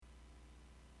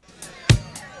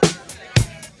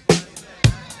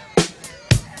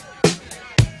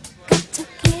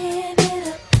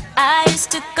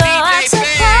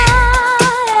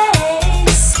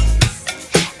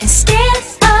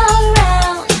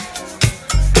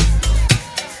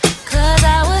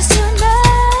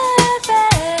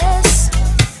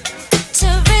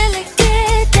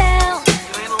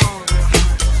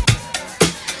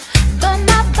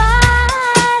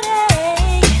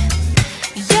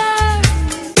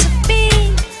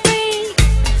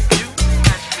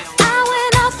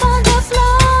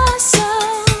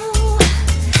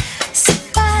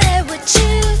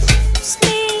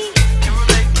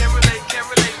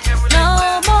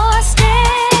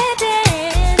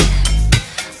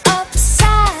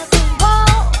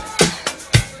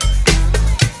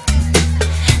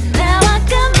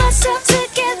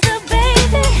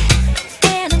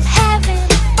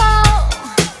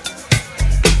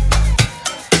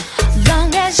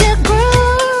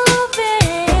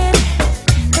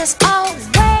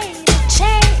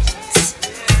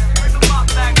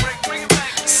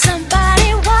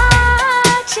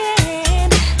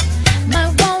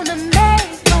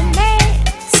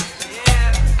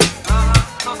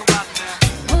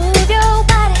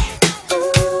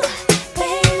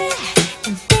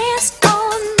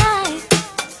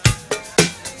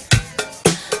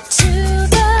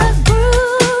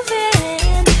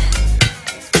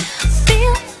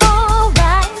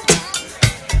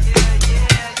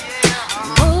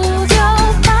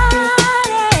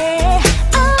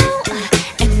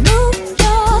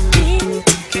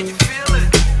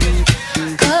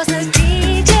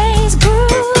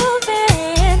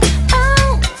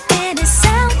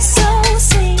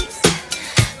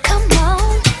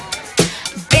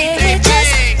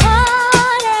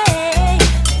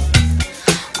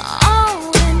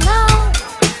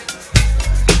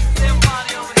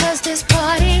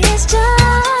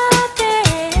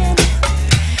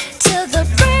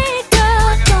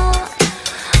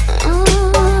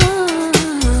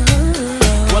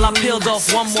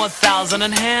One more 1,000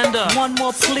 and hand her. One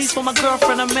more please for my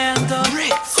girlfriend Amanda.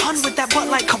 Rick, hun with that butt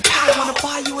like kapow. Wanna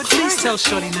buy you a drink? Please tell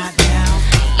shorty not now.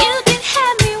 You can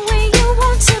have me when you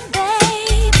want to,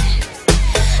 babe.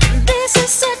 This is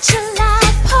such a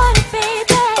live party,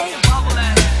 baby.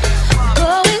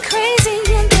 Going crazy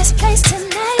in this place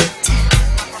tonight,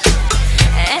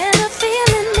 and the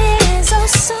feeling is oh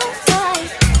so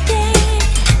right,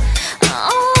 yeah.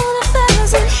 All the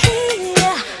fellas in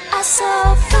here are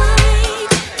so fine.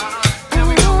 The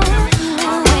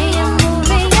way you're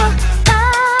moving your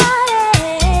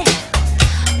body,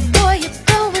 boy, you're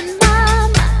blowing my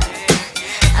mind.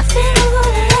 I think I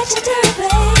wanna let you do it,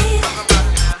 babe.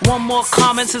 One more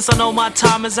comment since I know my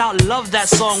time is out. Love that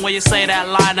song where you say that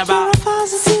line about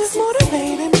positive,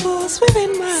 motivating force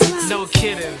within my life. no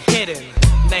kidding, hidden.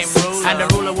 Name Ruler, and the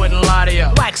ruler wouldn't lie to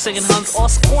ya. Wax singing hunks or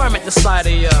squirm at the side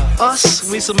of ya. Us,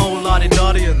 we some old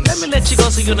lottie-dottians. Let me let you go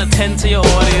so you can attend to your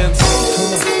audience.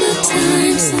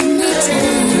 Summertime,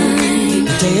 summertime.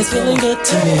 The day is feeling good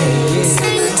to me.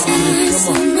 Summertime,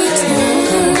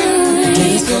 summertime. The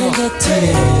day is feeling good to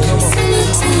me.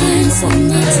 Summertime,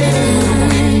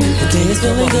 summertime. The day is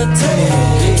feeling good to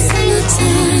me.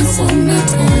 Summertime,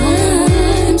 summertime.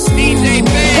 DJ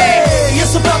Hey,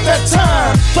 it's about that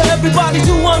time for everybody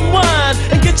to unwind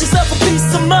and get yourself a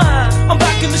peace of mind. I'm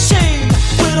back in the shade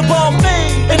with a ball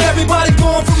made, and everybody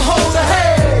going from home to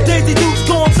head. Daisy Dukes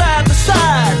going side to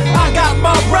side. I got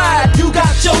my ride, you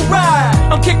got your ride.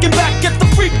 I'm kicking back at the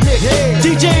Freaknik.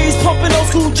 DJs pumping old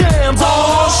school jams.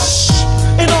 Oh, shh.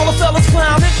 And all the fellas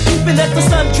clowning, keeping at the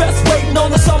sundress, waiting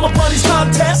on the Summer Bunnies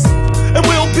contest. And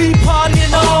we'll be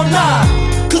partying all night,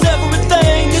 'cause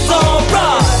everything is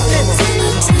alright.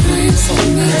 Summertime,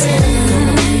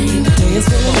 summertime. The day is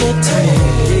feeling good to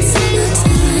me.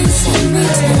 Summertime,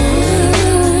 summertime.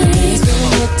 The day is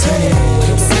feeling good to me.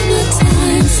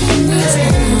 Summertime,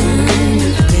 summertime.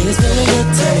 The day is feeling good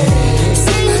to me.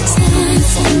 Summertime,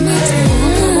 summertime.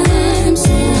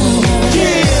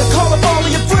 Yeah, call up all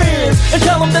of your friends and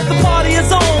tell them that the party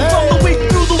is on from the week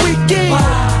through the weekend.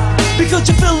 Because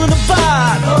you're feeling the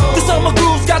vibe. The summer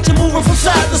groove's got you moving from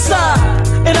side to side.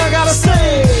 And I gotta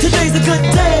say, today's a good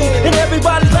day, and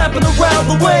everybody's laughing around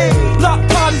the way. Block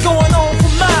parties going on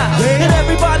for miles, and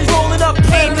everybody's rolling up,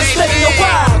 planning to stay a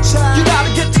while. You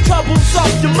gotta get the troubles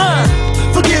off your mind.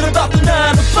 Forget about the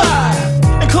 9 to 5,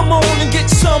 and come on and get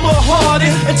summer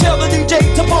hardy, and tell the DJ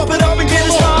to pump it up and get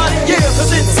it started. Yeah,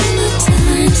 'cause it's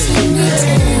Summertime,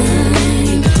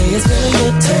 summertime. the day is feeling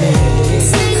good to me.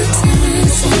 Summertime,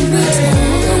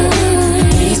 summertime. The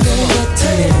day is feeling good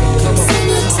to me.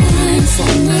 Summertime,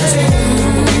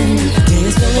 summertime. The day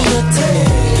is feeling good to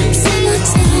me.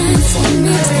 Summertime,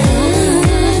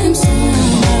 summertime.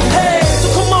 Hey, so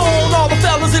come on, all the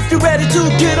fellas, if you're ready to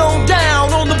get on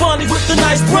down on the bunny with the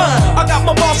nice run. I got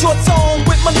my ball shorts on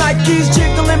with my Nikes,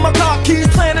 jiggling my car keys,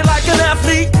 playing it like an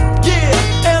athlete.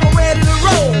 Yeah, and I'm ready to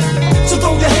roll. So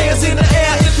throw your hands in the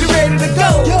air if you're ready to go.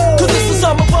 'Cause it's the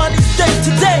Summer Bunnies day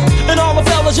today, and all the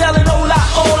fellas yelling hola,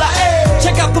 hola, hey.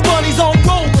 Check out the bunnies on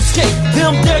roller skate.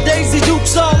 Them there Daisy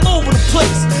Dukes all over the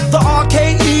place. The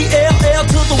RKELL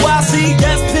to the YC,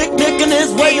 that's picnicking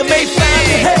his way you may find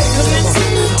me. Hey, 'cause it's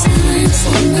Summertime,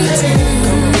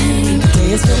 summertime. the day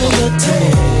is feeling good to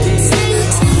me.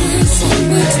 Summertime,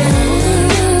 summertime.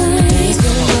 The day is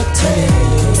feeling good to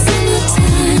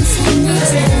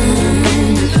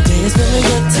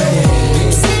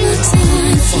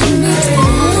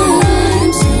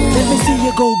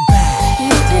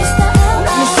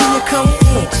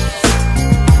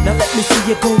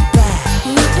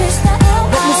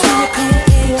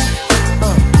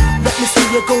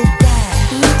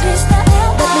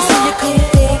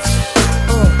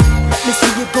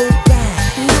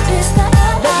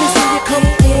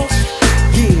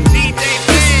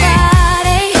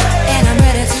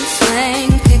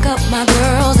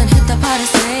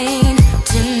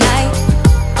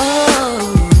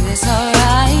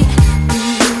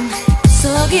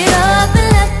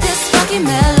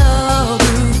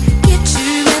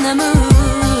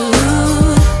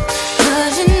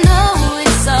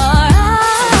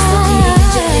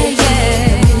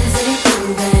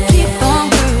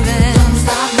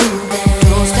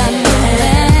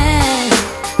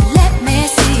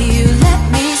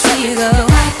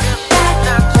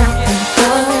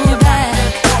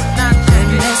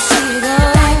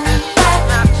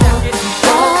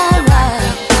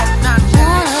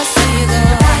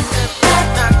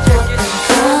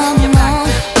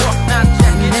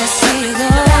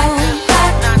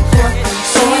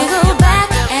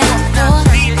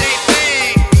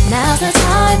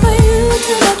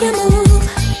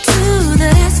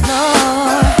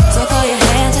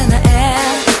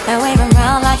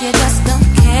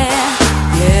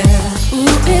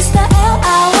the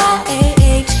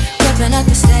LIYAH, ripping up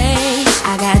the stage.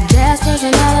 I got jazz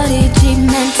personality, G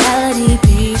mentality,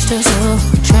 peach to soul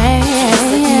train.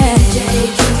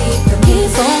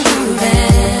 Keep on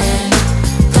moving,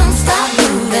 don't stop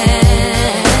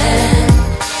moving.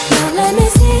 Now let me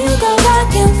see you go back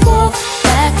and forth,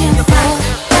 back and forth,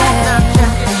 back and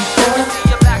forth.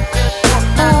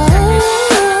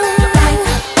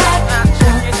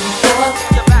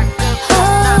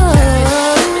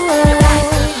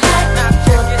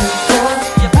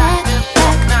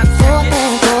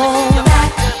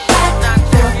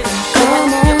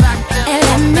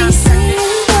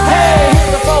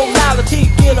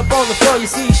 You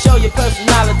see, show your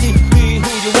personality, be who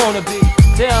you wanna be.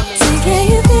 Tell me. See, can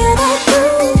you feel that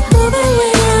groove moving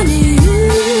within you?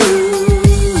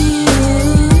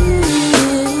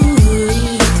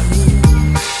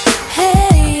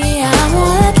 Hey, I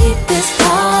wanna keep this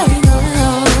party going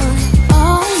on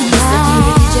all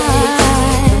night.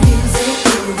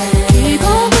 Keep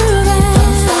on moving,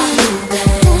 don't stop moving,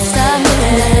 don't stop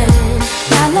moving.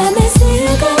 Now let me see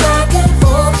you go back and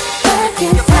forth, back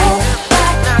and forth.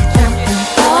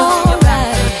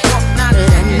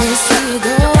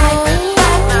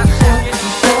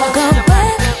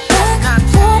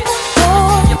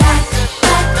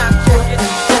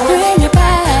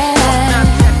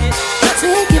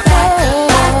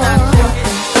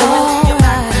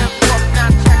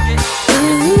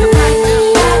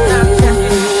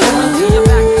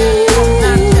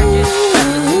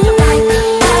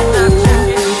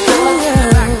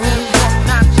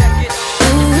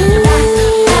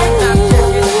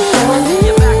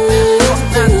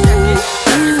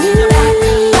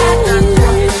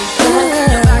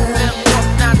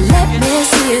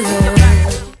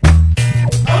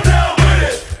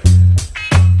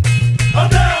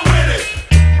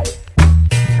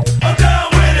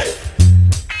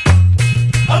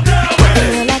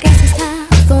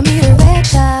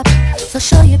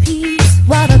 Show your peace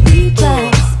while the beat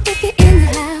drops. If you're in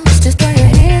the house, just throw your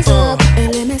hands up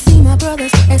and let me see my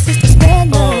brothers and sisters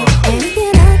spread love. And if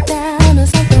you're not down or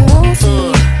something won't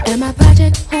see, and my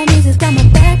project homies has got my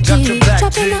back.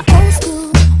 Chopping the old school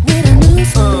with a new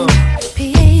school.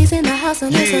 PA's in the house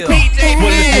and it's a click. Well,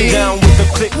 if you're down with the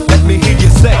click, let me hear you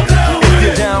say. If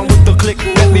you're down with the click,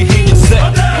 let me hear you say.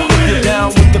 If you're down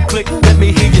with the click, let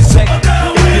me hear you say.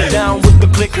 If you're down with the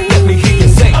click, let me hear you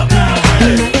say.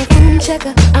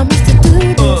 Checker, I must to do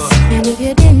this. And if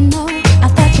you didn't know, I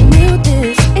thought you knew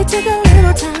this. It took a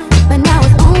little time, but now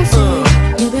it's on soon.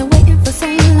 You've been waiting for so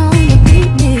long to beat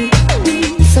me.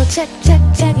 So check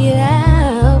it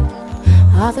out.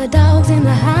 All the dogs in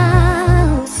the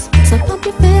house. So pump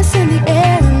your fists in the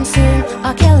air and sing.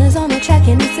 Our killer's on the track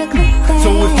and it's a click thing.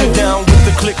 So if you're down with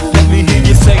the click, let me hear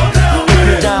you say. If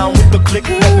you're down with the click,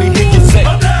 let me hear you say.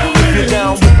 If you're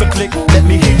down with the click, let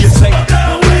me hear you say.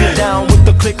 If you're down with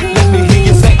the click, let me hear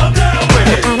you say. I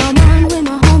don't mind when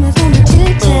my homies on the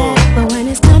chit chat, but when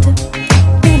it's time to,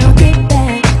 then I'll get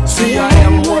back. See, I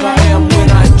am what I am when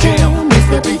I jam. If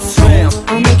the beat slam,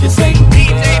 I'll make you say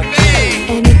DJ Big.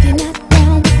 And if you're not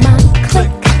down with my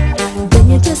click, then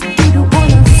you just didn't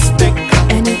wanna stick.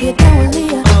 And if you're down with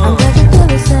Leah, I'm glad you feel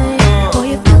the same. Boy,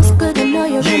 it feels good to know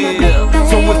you're in my click.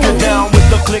 So if you're down with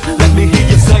the click, let me hear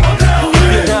you say.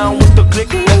 If you're down with the click,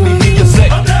 let me hear you say.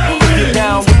 If you're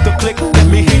down with the click, let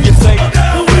me hear you say.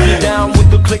 If you're down with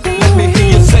the click, let me hear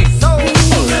you say.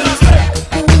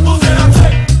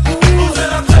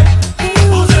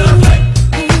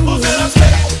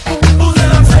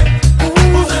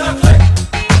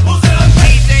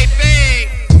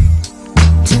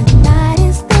 Tonight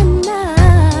is the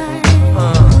night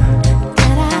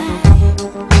that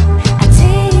I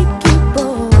take you,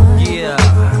 boy. Yeah.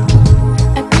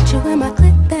 I put you in my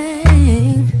click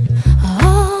thing.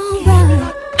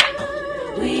 Alright.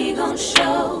 We gon'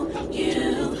 show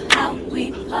you how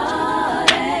we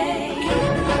party.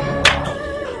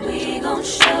 We gon'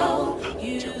 show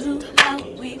you how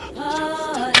we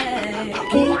party.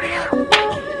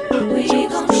 We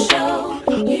gon' show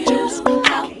you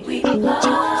how we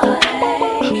party.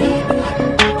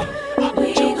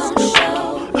 We gon' show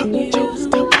you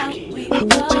how we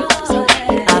party.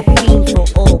 I fiend for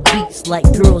all beats like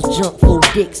girls jump for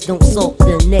dicks. Don't salt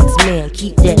the next man,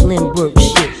 keep that Lindbergh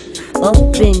shit. Up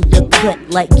in the cut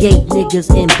like gay niggas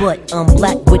in butt. I'm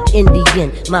black with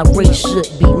Indian, my race should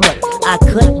be nut. I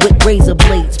cut with razor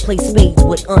blades, play spades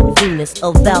with Aunt Venus.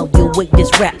 Evaluate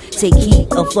this rap, take heed,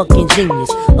 a fucking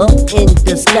genius. Up in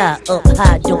the sky, up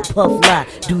high, don't puff lie.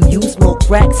 Do you smoke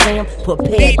crack, Sam?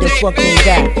 Prepare to fucking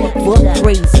die. Fuck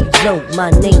Crazy Joe,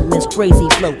 my name is Crazy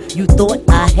Flow. You thought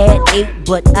I had 8,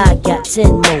 but I got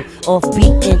 10 more. Off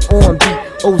beat and on beat.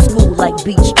 Old school like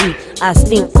Beach Street. I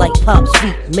stink like Pop's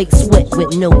feet. Make sweat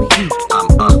with no heat. I'm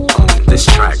up on this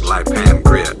track like Pam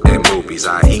Grier in movies.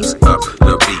 I heat up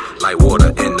the beat like water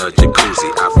in a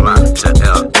jacuzzi. I fly to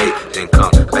L.A., then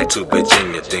come back to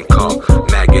Virginia, then call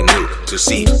Maggie New to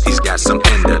see if he's got some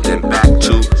in there. Then back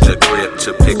to the crib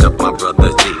to pick up my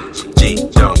brother G.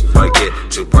 Don't forget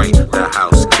to bring the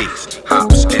house keys.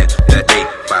 Hops in the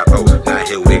 850. Now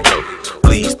here we go.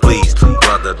 Please, please,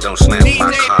 brother, don't slam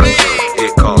my car.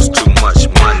 It costs too much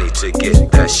money to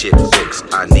get that shit fixed.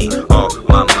 I need all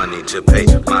my money to pay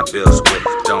my bills with.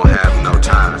 Don't have no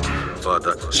time for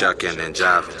the shucking and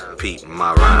jiving. Peep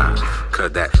my rhyme,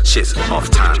 cause that shit's off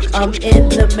time. I'm in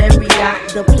the Marriott,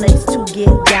 the place to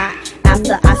get got.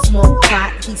 After I smoke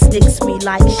pot, he sticks me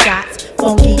like shots.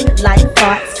 Funky like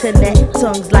farts, connect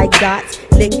tongues like dots.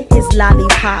 Lick his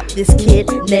lollipop, this kid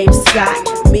named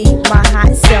Scott. Me, my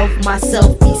hot self,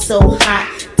 myself be so hot.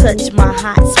 Touch my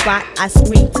hot spot, I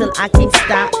scream till I can't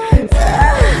stop.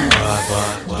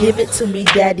 Give it to me,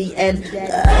 daddy, and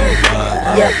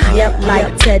yep,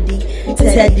 like Teddy,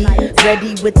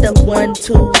 ready with the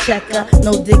 1-2 checker.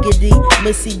 No diggity,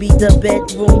 Missy be the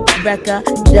bedroom wrecker,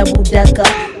 double decker.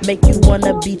 Make you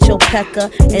wanna beat your pecker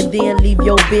and then leave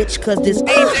your bitch, cause this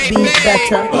be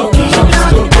better. Up jumps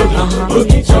the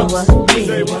boogie jumps, up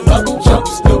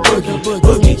jumps the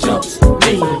boogie jumps,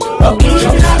 up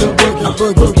jumps the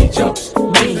boogie jumps,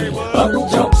 up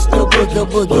jumps the boogie jumps, up jumps the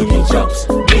boogie jumps,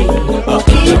 up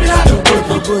jumps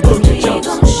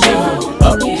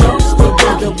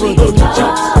the boogie jumps, up jumps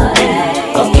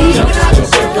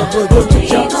the boogie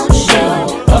jumps,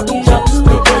 up jumps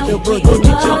the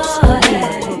boogie jumps.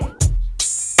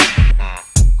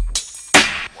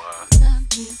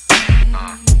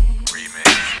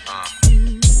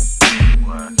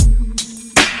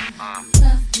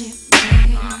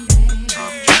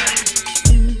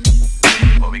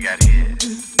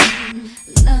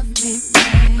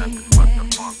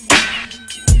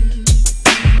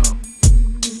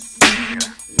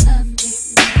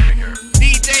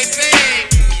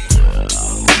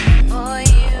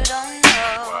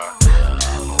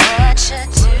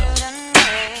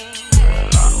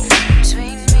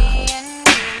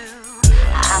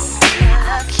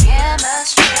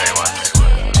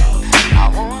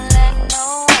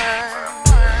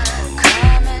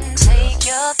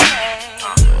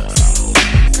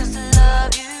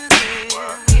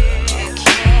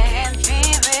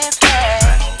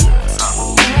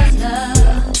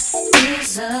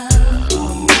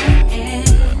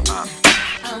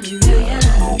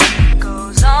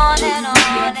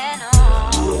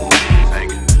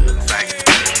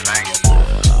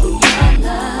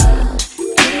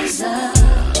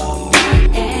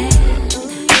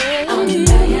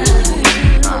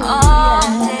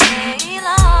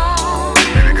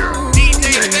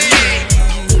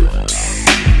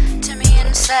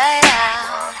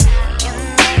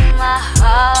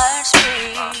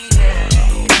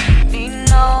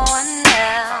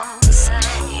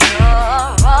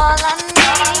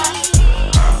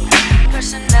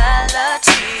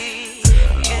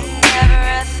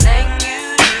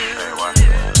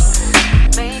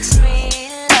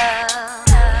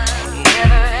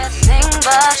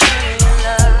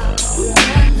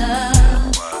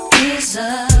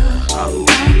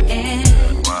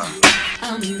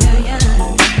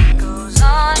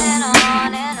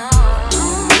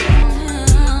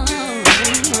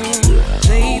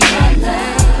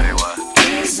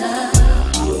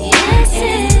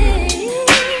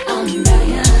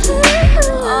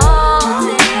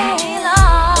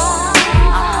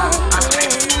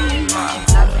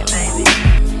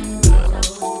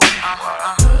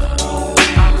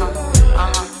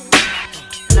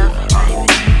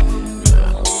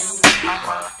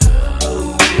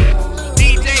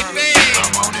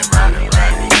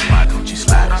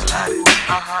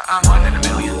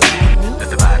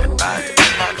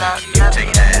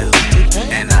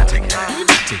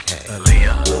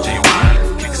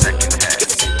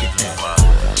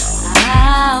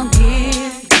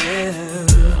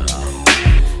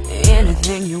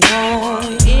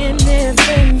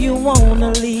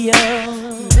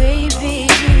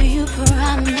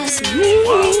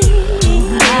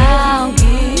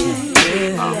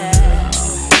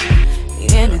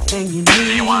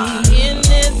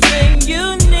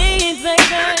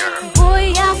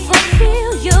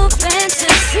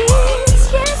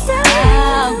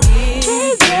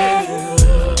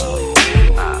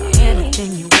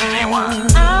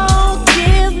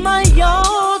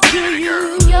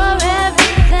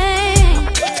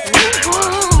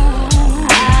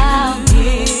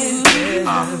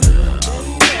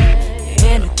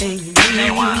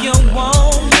 You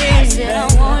want me, I said I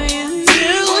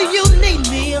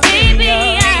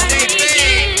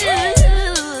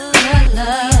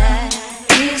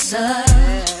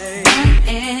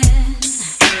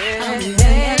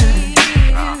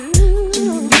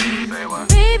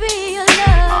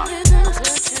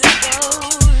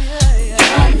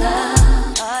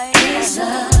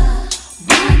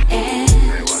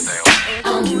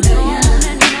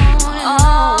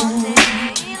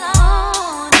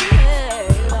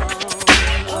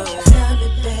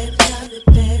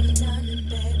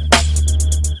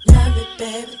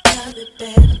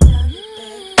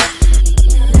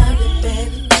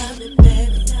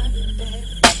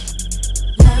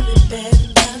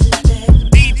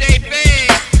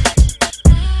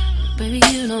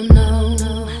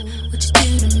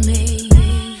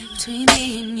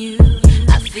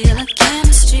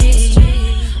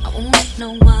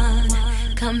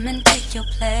take your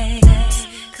place.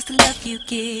 Cause the love you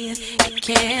give, it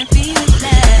can't be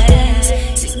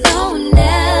replaced. See, no one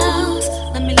else,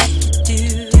 let me let you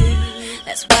do.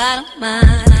 That's why I don't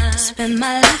mind to spend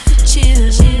my life with you.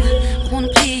 I wanna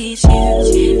please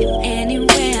you in any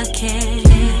way I can.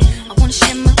 I wanna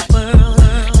share my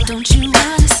world, don't you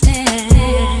understand?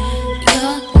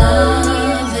 Your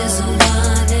love is a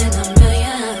one in a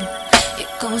million. It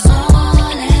goes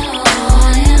on and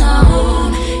on and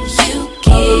on. You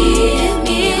give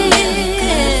me a really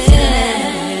good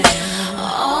feeling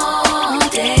all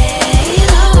day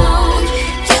long.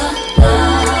 Your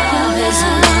love is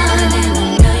a one in a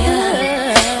million.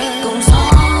 It goes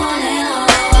on and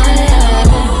on and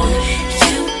on.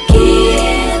 You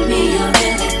give me a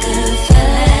really good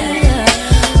feeling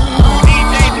all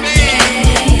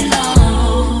day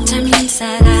long. Turn me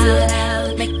inside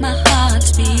out, make my heart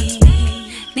beat.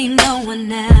 Need no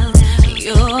one else,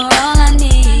 you're all I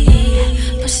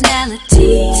need.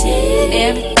 Personality,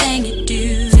 everything you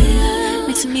do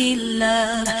makes me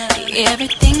love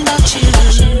everything about you.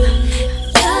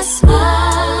 Your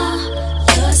smile,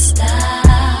 your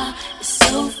style is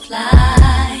so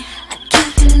fly, I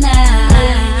can't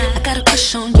deny. I got a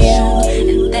crush on you,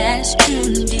 and that's true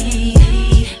indeed.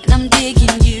 And I'm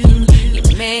digging you, you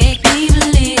make me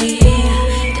believe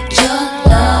that your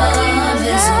love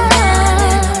is a one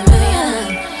in a million.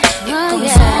 It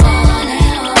goes on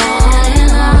and on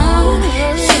and on.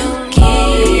 You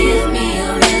give me a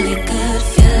really good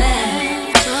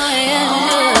feeling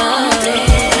all day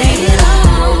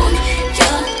long.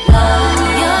 Your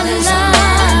love is a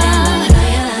one in a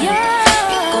million.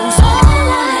 It goes on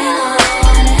and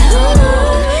on and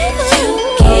on. You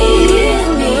give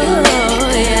me a really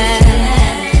good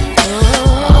feeling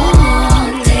all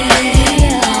day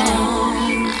long.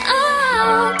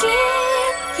 I'll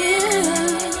give you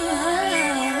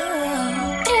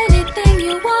anything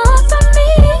you want from me,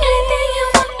 anything you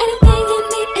want, anything you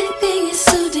need, anything you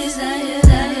so desire.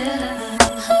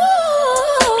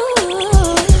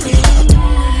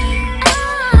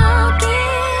 I'll give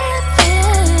you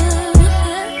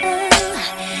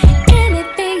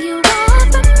anything you want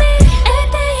from me,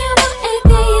 anything you want,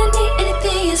 anything you need,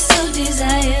 anything you so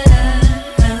desire.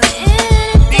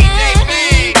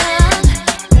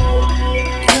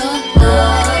 Your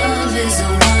love is a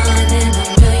one in a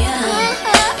million.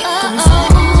 It goes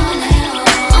on and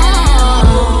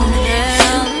on.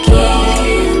 You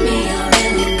give me a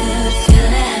really good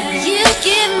feeling. You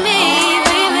give me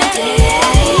all day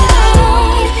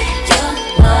long. Your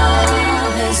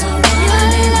love is a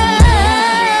one in a million.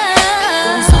 It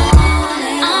goes on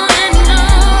and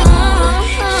on.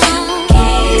 You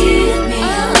give me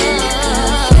a really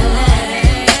good feeling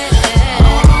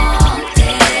all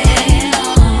day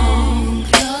long.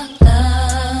 Your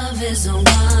love is a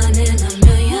one in a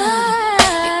million.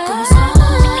 It goes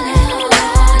on and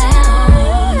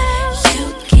on. You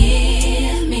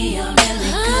give me a really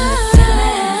good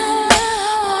feeling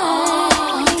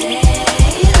all day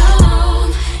long.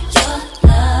 Your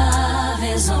love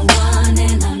is a one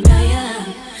in a million.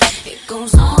 It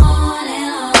goes on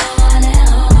and on and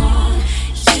on.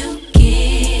 You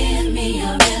give me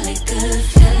a really good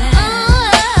feeling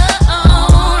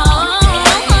all day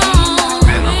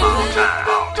Been a long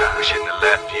time. We shouldn't have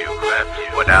left you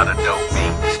without a dope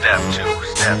beat. Step two,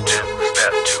 step two,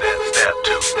 step two, step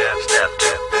two, step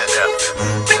two, step two.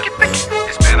 Think it.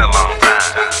 It's been a long time.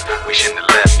 We shouldn't have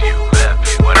left you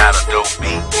without a dope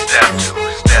beat. Step two,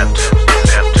 step two,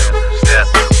 step two, step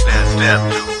two, step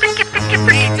two.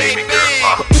 Baby girl,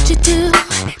 What would you do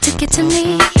to get to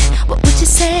me? What would you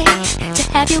say to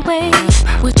have your way?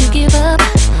 Would you give up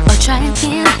or try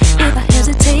again? If I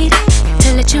hesitate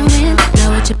to let you in,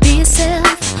 now would you be yourself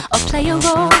or play a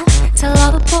role? Tell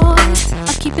all the boys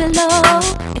or keep it low.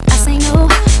 If I say no,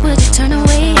 would you turn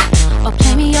away or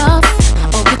play me off?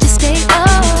 Or would you stay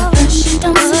up? First you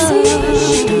don't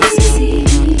succeed,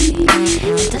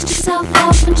 dust yourself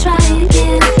off and try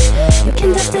again. You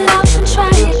can dust it off and try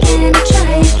again,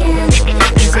 try again.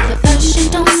 Cause if at first you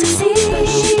don't succeed,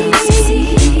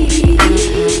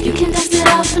 you can dust it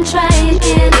off and try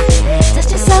again.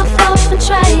 Dust yourself off and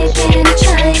try again,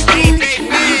 try again.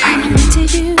 I'm into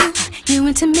you, you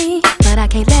into me, but I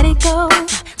can't let it go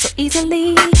so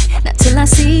easily. Not till I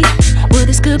see what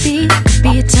this could be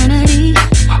eternity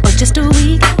or just a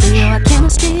week. We know our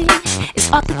chemistry is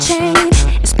off the chain,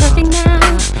 it's perfect now,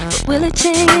 but will it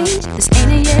change? This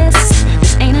ain't a yes,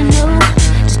 this ain't a no.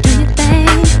 Just do your thing,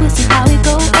 we'll see how it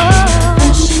goes.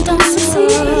 First you don't succeed,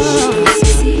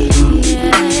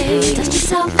 dust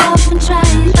yourself off and try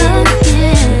again.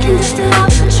 You can dust it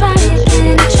off and try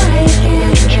again, try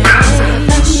again.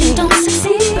 First you don't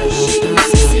succeed.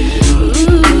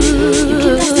 Ooh.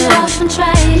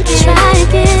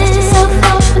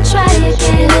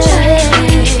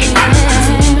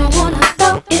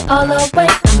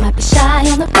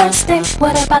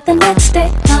 about the next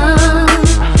day?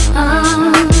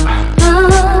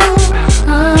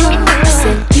 I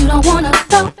said you don't wanna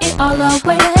throw it all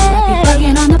away. You're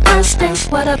bugging on the first day.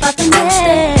 What about the next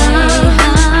day?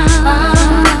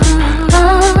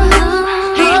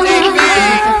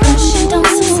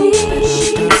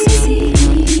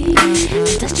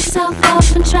 Dust yourself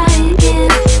off and try again.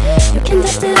 You can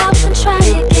dust it off and try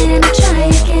again,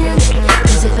 try again.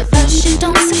 Cause if at first you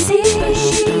don't succeed,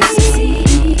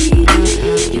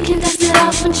 you can dust it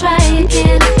off and try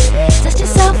again. Dust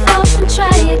yourself off and try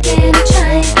again,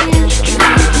 try again,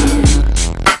 try again.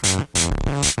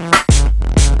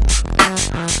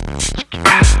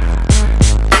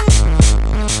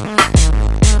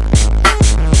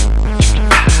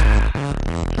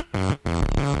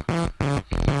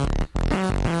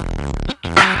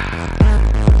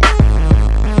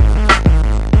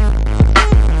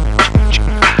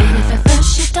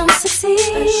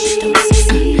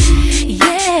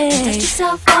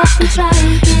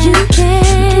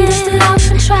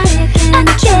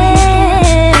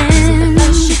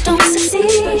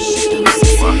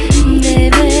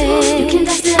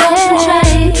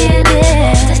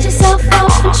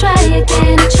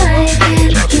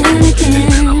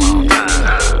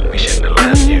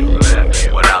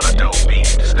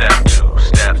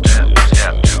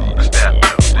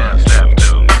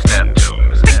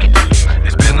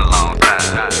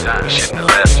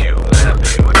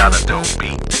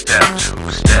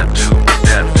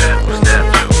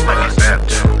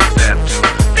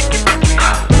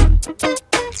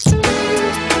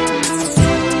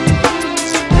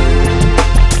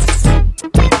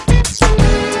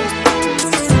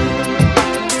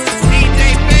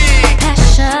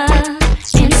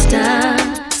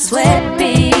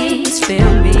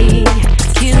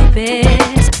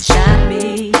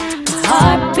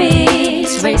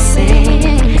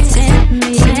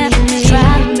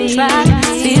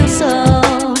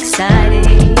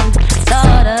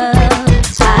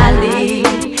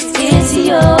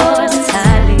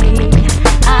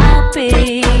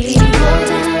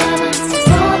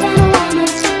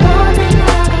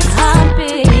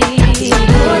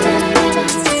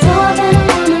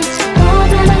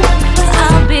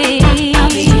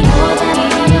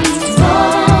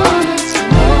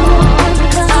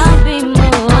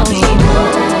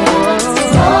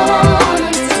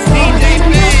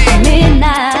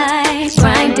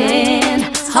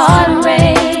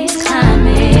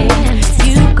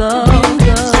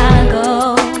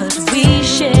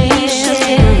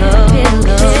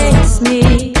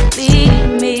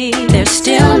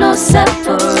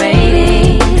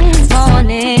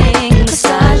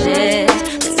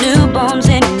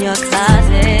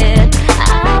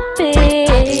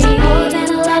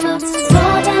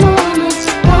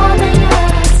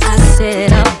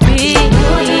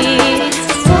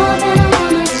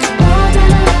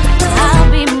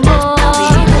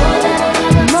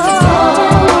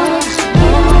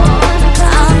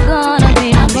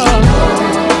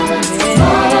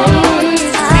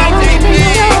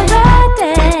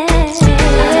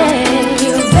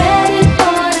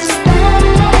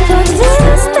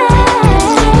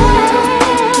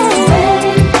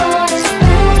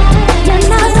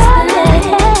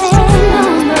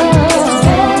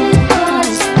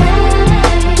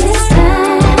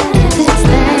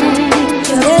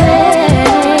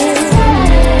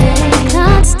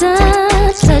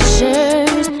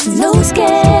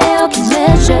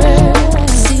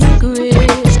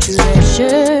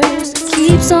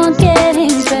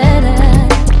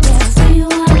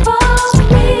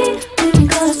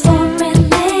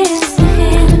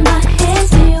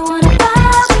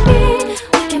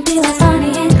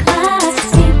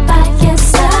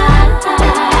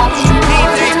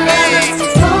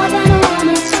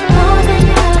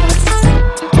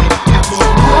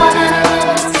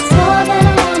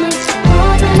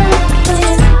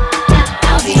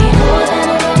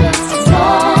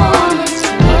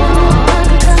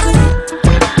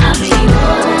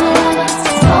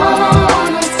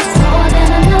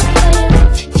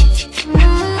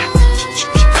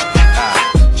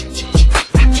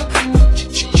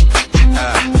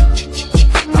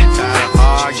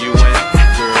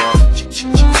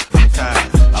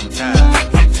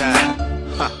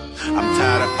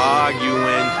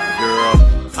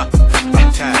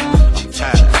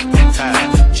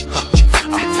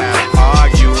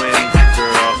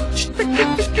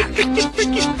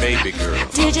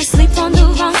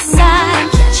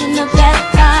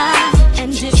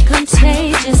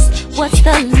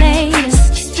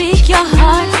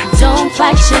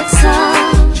 bite your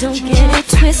tongue. Don't get it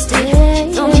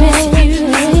twisted. Don't misuse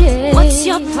it. What's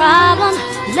your problem?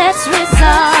 Let's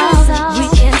resolve. We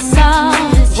can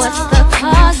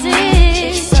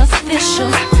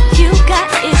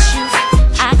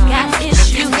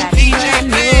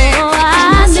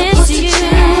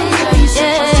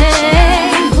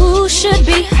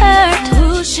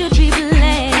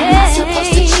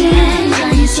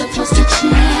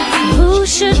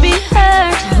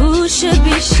should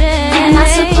be shamed? Am I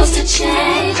supposed to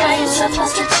change? Are you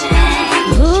supposed to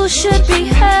change? Who should be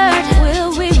hurt?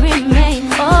 Will we remain?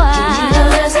 Oh, I need a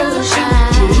resolution.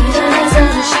 We need a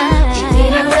resolution. We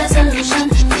need a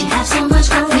resolution. We have so much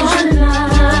confusion.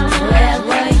 Where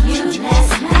were you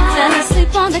last night? Fell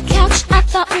asleep on the couch. I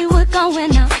thought we were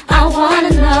going out. I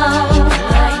wanna know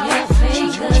where your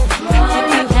fingers go. If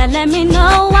you had let me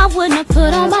know, I wouldn't have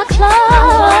put on my clothes.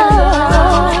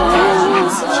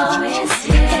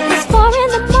 It's 4 in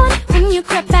the morning when you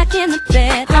crept back in the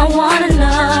bed. I wanna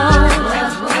know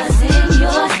what was in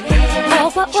your head. Oh,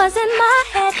 what was in my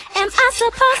head? Am I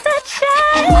supposed to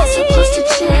change? Am I supposed to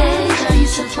change? Are you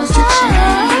supposed to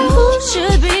change? Who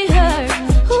should be hurt?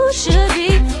 Who should be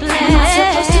blamed? Am I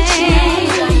supposed to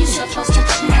change? Are you supposed to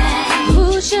change? Who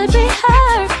should be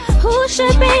hurt? Who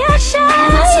should be ashamed?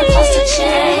 Am I supposed to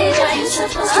change? Are you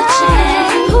supposed to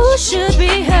change? Who should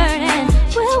be hurt and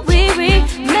will we remain?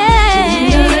 We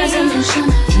need a resolution.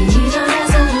 We need a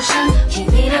resolution. We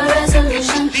need a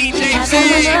resolution. Am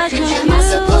I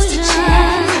supposed to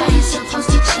change? Are you supposed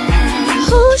to change?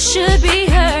 Who should be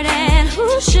hurt and who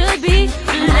should be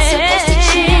Am I supposed to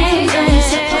change? Are you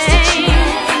supposed to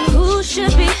change? Who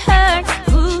should be hurt?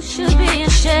 Who should be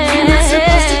ashamed? Am I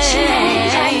supposed to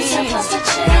change? Are you supposed to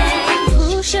change?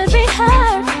 Who should be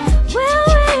hurt? Will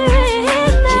we remain?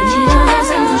 We need a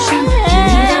resolution. We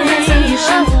need a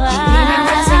resolution. We need a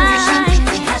resolution.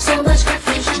 We have so much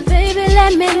confusion. Baby,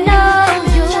 let me know.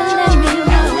 You let me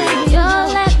know. You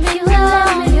let me know.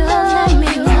 You let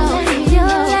me know. You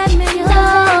let me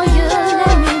know. You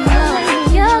let me know.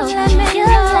 You let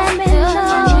me know.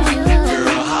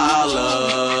 Girl, holla.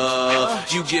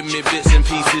 You give me bits and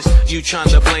pieces. You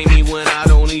tryna blame me when I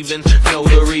don't even know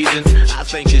the reason. I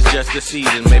think it's just the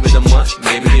season. Maybe the month,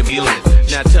 maybe you're feeling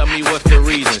it. Now tell me what's the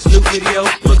reason. Snoop video,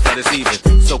 looks like it's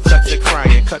even. So cut the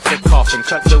crying, cut the coughing,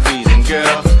 cut the wheezing,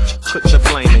 girl. Cut the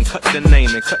blaming, cut the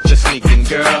naming, cut the sneaking,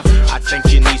 girl. I think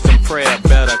you need some prayer,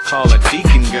 better call a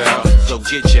deacon, girl. So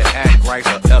get your act right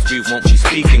or else we won't be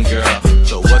speaking, girl.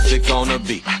 So what's it gonna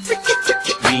be?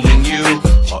 Me and you?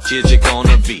 Or is it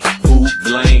gonna be who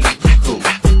blame who?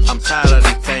 I'm tired of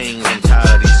these things, I'm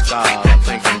tired of these scars. I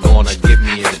think I'm gonna give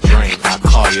me a drink. I'll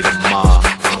call you tomorrow.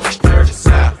 Dirty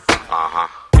South.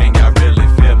 Can y'all really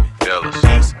feel me? Feel us.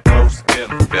 East Coast, feel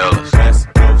me. Feel us. West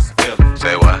Coast, feel me.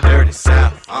 Say what? Dirty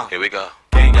South. Here we go.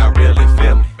 Can y'all really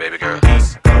feel me? Baby girl.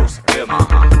 East Coast, feel me.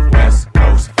 West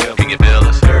Coast, feel me. Can you feel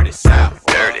us? Dirty South.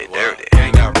 Dirty, dirty.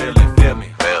 Can y'all really feel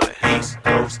me? Feel it. East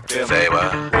Coast, feel me. Say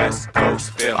what? West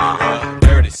Coast, feel me.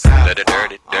 Dirty South. Dirty,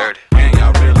 dirty, dirty. Can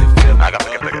y'all really feel me? I got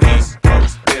pick it. East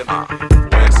Coast, feel me.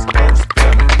 West Coast,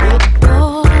 feel me.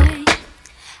 Boy,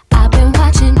 I've been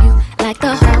watching you like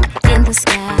the hawk in the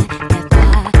sky. That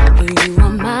fly, but you are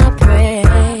my prey.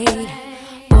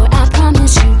 Boy, I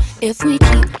promise you, if we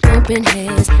keep bumping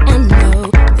heads, I know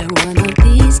that one of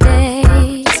these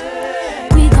days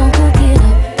we gon' hook it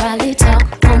up, probably talk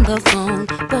on the phone.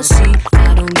 But see,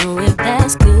 I don't know if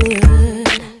that's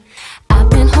good. I've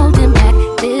been holding back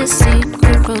this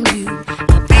secret from you.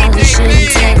 I probably shouldn't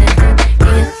tell it.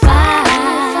 If I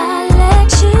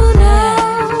let you know,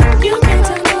 you can't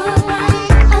tell nobody.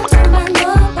 I'm talking about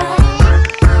nobody.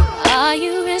 Are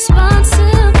you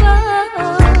responsible?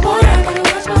 Boy, I gotta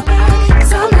watch my back,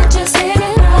 'cause I'm not just saying it.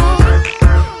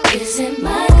 Is it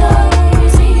my goal?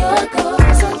 Is it your goal?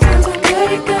 Sometimes I'm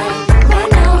dirty girl. Right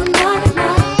now I'm not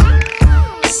enough.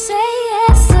 Say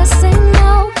yes or say no,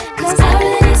 'cause I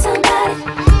really need somebody.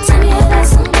 Tell me if that's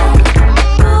somebody.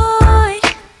 Boy,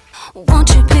 won't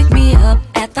you pick me up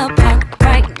at the park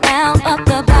right now, up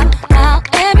the block, while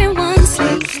everyone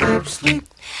sleep.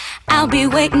 I'll be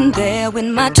waiting there with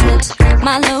my trips,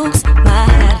 my looks, my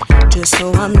hat, just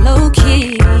so I'm low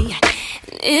key.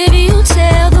 If you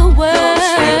tell the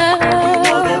world,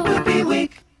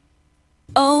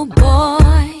 oh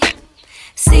boy,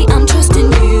 see I'm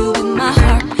trusting you with my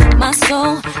heart, my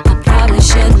soul. I probably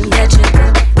shouldn't let you go.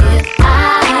 If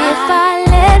I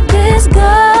let this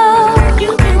go,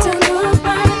 you can't tell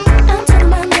nobody. I'm talking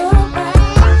about nobody.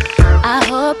 I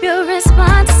hope you're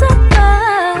responsible.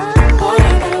 Boy,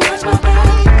 I gotta watch my back,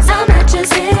 'cause I'm not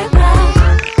just here to cry.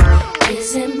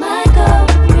 Is it my goal?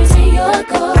 Is it your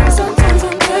goal? Sometimes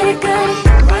I'm pretty good.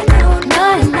 Right now I'm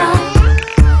not enough.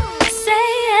 Say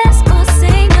yes or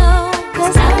say no,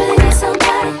 'cause I really need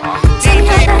somebody. Tell me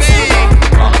if that's somebody.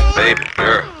 Baby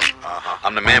girl.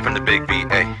 I'm the man from the big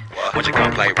VA. Won't you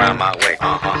come play round my way?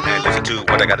 And listen to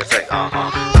what I gotta say.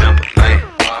 Simple man.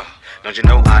 Don't you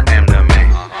know I am the man?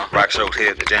 Rock shows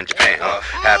here in Japan.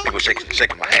 Have people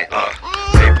shaking my hand.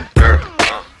 Baby girl.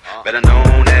 Better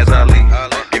known as Ali.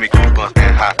 Give me goosebumps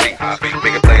and hot feet.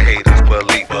 Make it play haters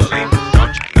believe.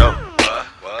 Don't you know?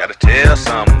 Gotta tell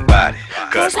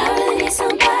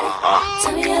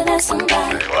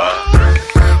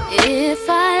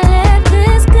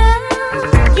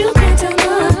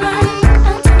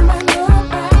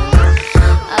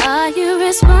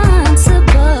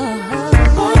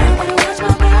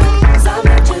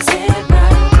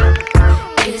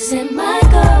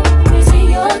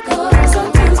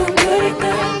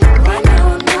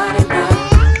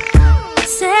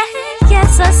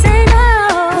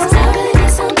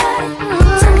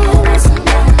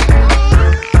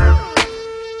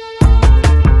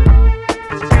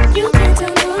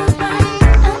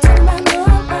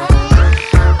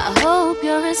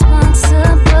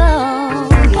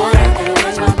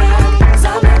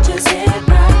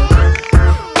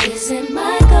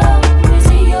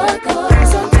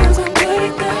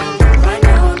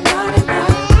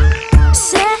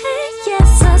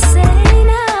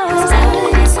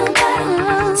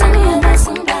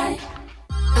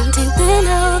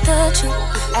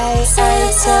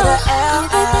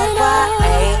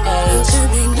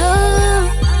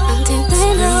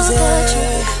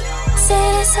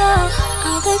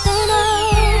think they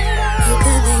know? How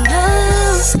could they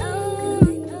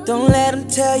know? Don't let them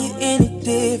tell you any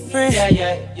different.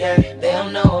 Yeah. They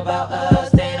don't know about us,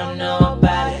 they don't know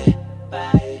about it.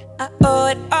 I owe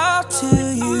it all to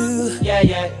you. Yeah.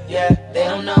 They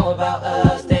don't know about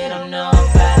us, they don't know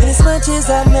about it. And as much as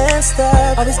I messed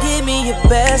up, always give me your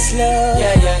best love.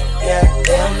 Yeah.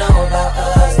 They don't know about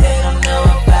us, they don't know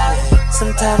about it.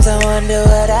 Sometimes I wonder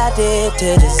what I did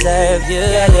to deserve you.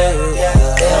 Yeah.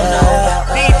 They don't know about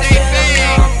us, they don't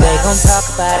know about it. They gon' talk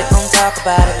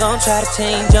about it, gon' try to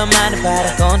change your mind about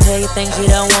it. Gon' tell you things you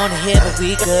don't wanna hear, but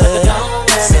we good.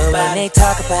 So when they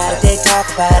talk about it,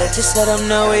 just let them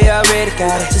know we already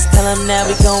got it. Just tell them that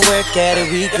we gon' work at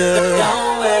it, we good.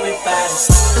 Don't worry about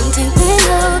it. Don't think they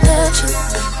know the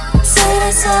truth. Say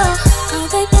that's all. Don't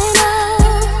think they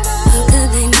know. How could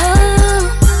they know?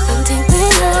 Don't think they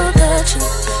know the truth.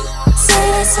 Say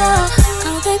that's all.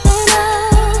 Don't think they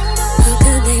know. How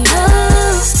could they know?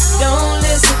 Don't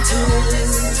listen to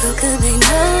How could they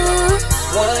know?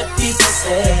 what people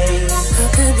say. How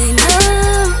could they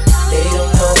know? They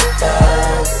don't know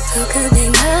about How could they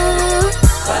know?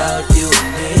 you and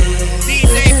me.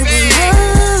 How could they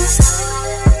know?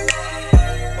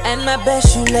 And I bet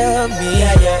you love me.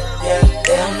 Yeah.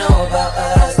 They don't know about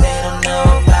us, they don't know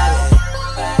about it.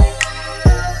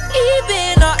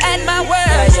 Even or at my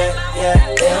worst. Yeah.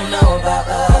 They don't know about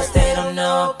us, they don't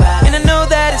know about it. And I know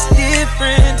that it's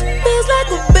different. Feels like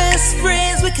we're best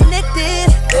friends, we're connected.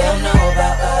 They don't know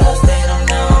about us, they don't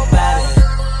know about it.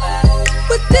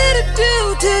 What did I do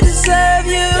to deserve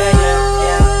you?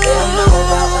 Yeah. They don't know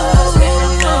about us, they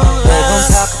don't know about They us.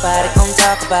 gon'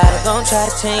 talk about it, gon' try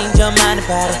to change your mind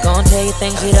about it. Gon' tell you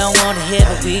things you don't wanna hear,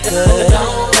 but we good.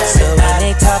 So when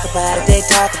they talk about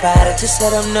it, just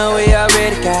let them know we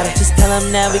already got it. Just tell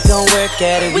them that we gon' work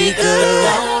at it, we good.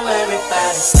 Don't worry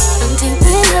about it. Don't think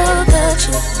they know the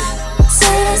truth.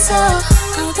 Say that's all.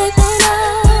 Don't think they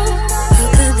know. How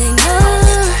could they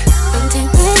know? Don't think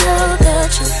they know the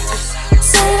truth.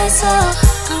 Say that's all.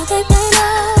 Don't think they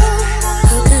know.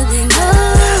 How could they know?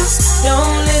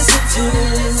 Don't listen to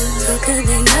How could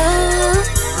they know?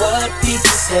 what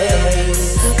people say.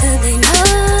 How could they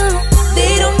know?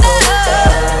 They don't know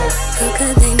How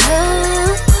could they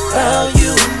know? about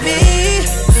you and me.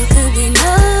 How could they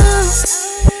know?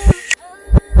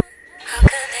 How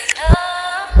could they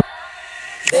know?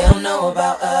 They don't know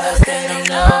about us, they don't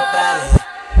know about it.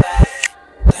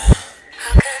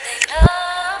 How could they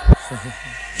know?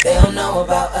 They don't know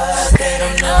about us, they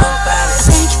don't know about it.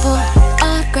 Thank you for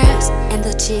autographs and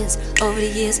the cheers over the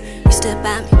years. You stood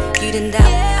by me, you didn't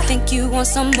doubt. I think you want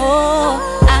some more.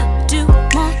 I do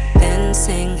more than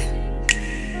sing.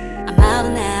 I'm out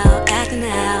and out, acting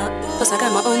out. Plus I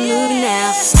got my own movie now.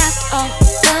 After all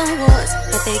the awards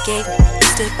that they gave me, you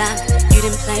stood by me, you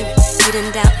didn't play me, you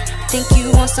didn't doubt. I think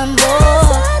you want some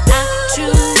more. I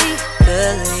truly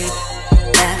believe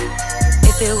that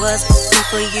if it was not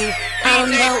for you, I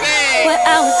don't know what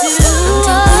I would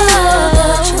do.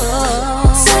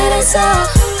 Say that's all.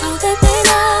 Don't think they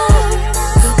know.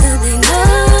 How could they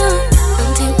know?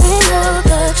 Don't think they know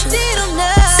the truth. They don't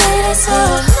know. Say that's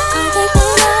all. Don't think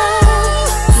they know.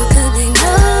 How could they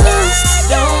know?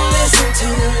 Don't listen to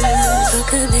How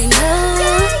could they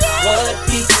know? what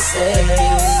people say.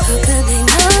 How could they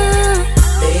know?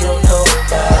 They don't know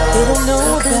about They don't know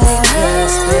How could they about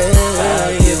us, know?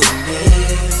 babe. you and me.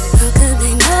 How could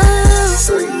they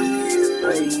know?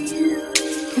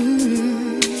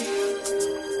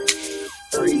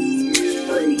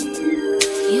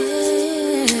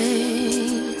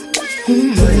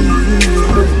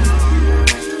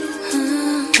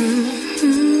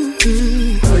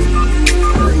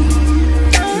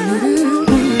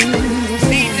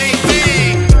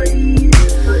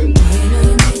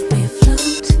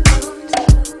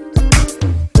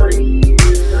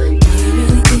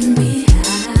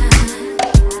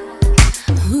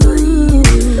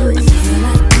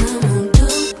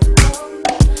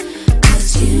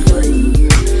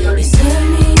 You serve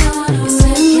me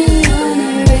on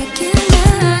a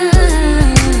regular.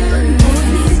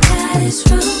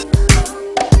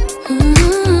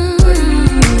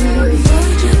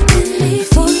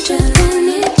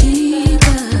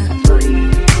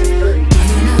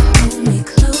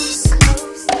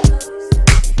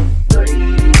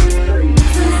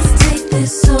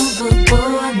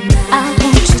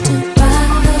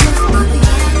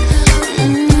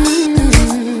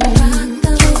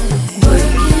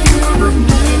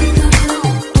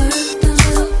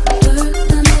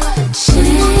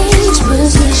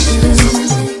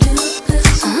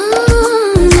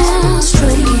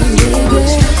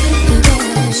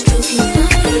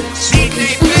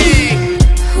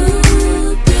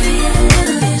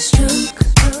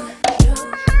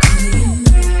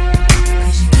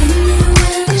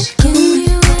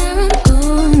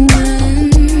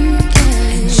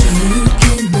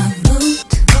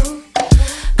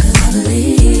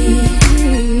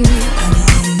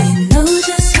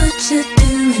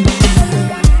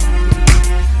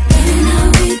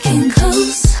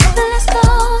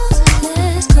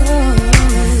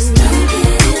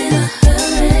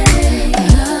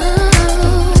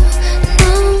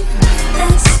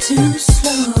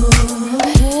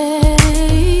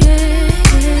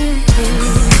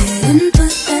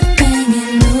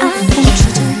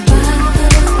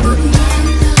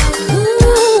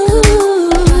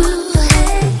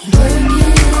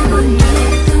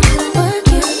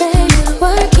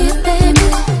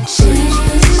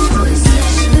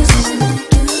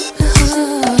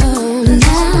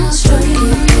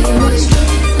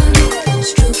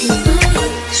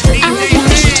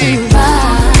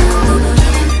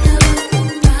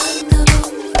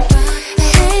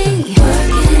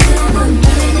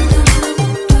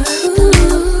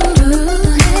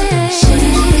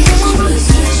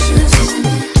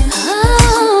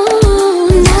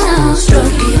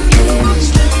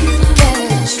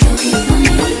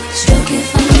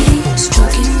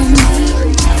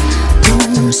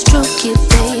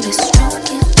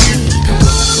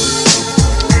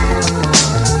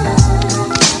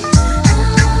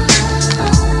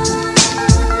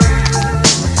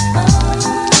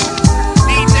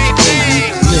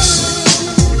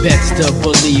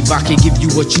 believe I can give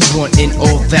you what you want and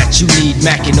all that you need.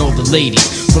 Macking all the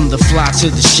ladies, from the fly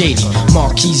to the shady.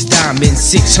 Marquis Diamond,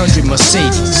 600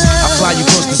 Mercedes. I fly you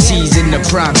across the seas in a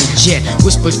private jet.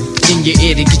 Whisper in your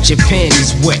ear to get your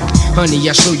panties wet. Honey,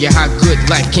 I show you how good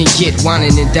life can get.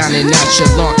 Whining and dining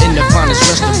nonchalant in the finest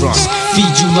restaurants.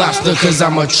 Feed you lobster cause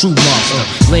I'm a true monster.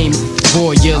 Lame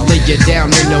boy, you lay you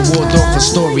down in the Waldorf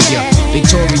Astoria.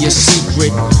 Victoria's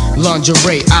Secret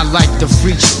lingerie, I like the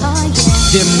freak.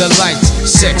 Dim the lights,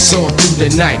 sex all through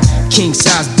the night. King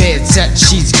size bed, satin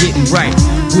sheets getting right.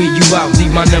 Where you out,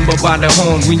 leave my number by the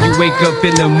horn. When you wake up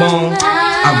in the morning,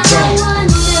 I'm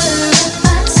gone.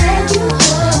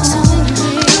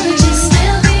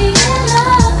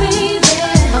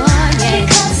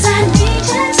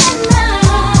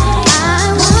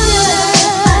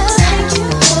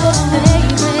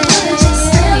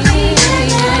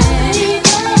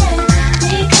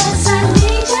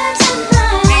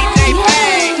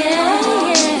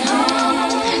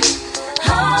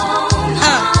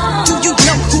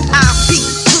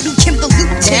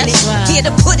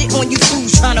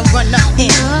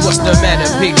 What's the matter,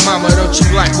 big mama? Don't you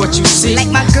like what you see? Like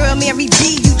my girl Mary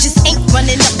B, you just ain't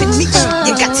running up in me.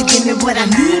 You got to give me what I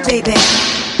need, baby.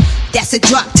 That's a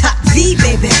drop top V,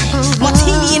 baby.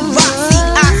 Martini and Roxy,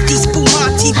 Asti,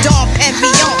 Spumante, Dom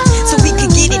Perignon, so we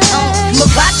can get it on.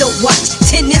 Movado watch,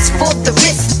 tennis for the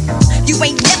wrist. You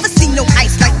ain't never seen no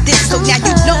ice like this, so now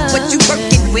you know what you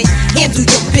working with. Handle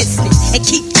your business and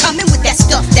keep coming with that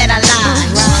stuff that I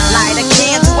like. Light a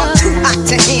candle, I'm too hot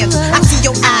to handle. I see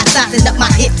your eyes sizing up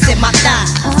my hips and my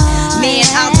thighs. Man,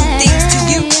 I'll do things to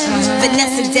you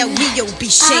Vanessa Del Rio be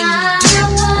shamed to do. I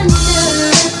wonder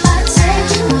if I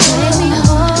take you away, me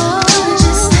home, would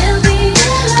you still be in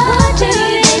love? Do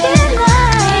you think it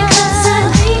right? 'Cause I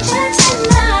need you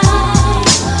tonight.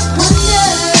 Wonder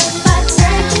if I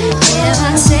take you away, if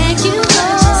I take you home,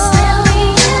 would you still be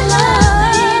in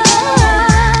love?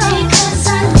 Because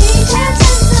I need you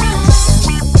tonight.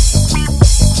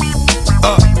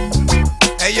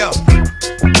 Hey yo,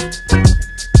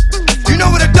 you know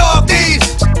what a dog needs?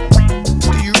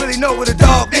 Do you really know what a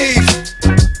dog needs?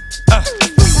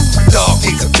 Dog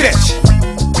needs a bitch.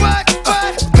 What?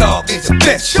 Dog needs a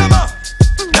bitch. Come on,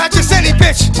 not just any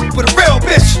bitch, but a real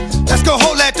bitch. Let's go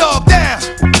hold that dog down.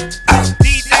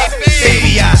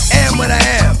 Baby, I am what I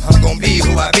am. I'm gonna be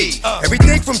who I be.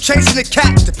 Everything from chasing a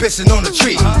cat to pissing on a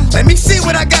tree. Let me see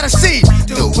what I gotta see.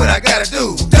 Do what I gotta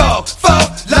do. Dog,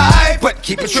 fuck, lie, but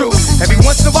keep it true. Every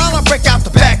once in a while I break out the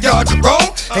backyard to roam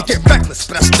and get reckless,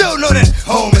 but I still know that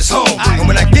home is home. And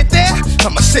when I get there,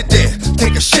 I'ma sit there,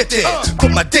 take a shit there,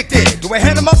 put my dick there. Do I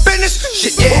handle my business?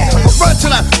 Shit, yeah. I'ma run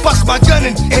till I bust my gun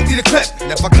and empty the clip.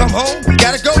 And if I come home,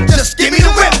 gotta go, just give me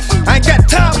the whip. I ain't got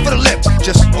time for the lip,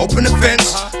 just open the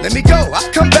fence. Let me go,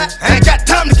 I'll come back, I ain't got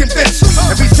time to convince.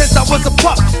 Ever since I was a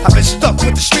pup, I've been stuck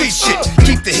with the street shit.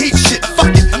 Keep the heat shit,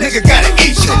 fuck it, nigga gotta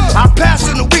eat shit. I'll pass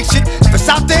on the weak shit, if it's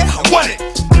out there, I want it.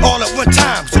 All at one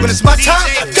time, so when it's my time,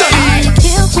 I'm done. You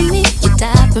kill for me, you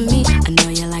die for me. I know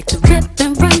you like to rip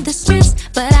and run the streets,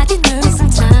 but I get nervous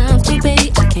sometimes, too,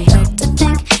 baby. I can't help to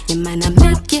think you might not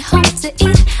make it home to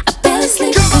eat. I barely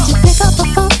sleep. Could you pick up a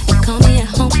phone and call me at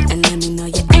home and let me know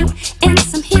you ain't in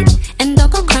some heat? And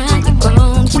don't go crying, you're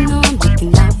grown. You know I'm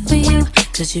looking out for you,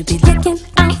 'cause you be looking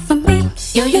out for me.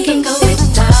 Yo, you can go with the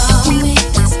dog. You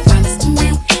make this promise to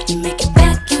me, you make it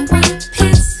back in one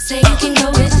piece. Say you can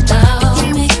go with the dog.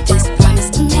 You make this promise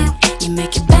to me, you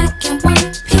make it back in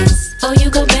one piece. Oh, you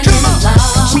go bend in the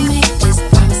law. You make this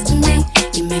promise to me,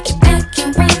 you make it back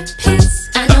in one piece.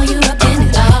 I know you up in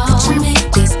it all. But you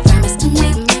make this promise to me,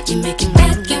 you make it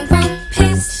back in one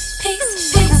piece.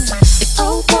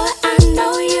 Oh boy, I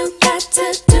know you got to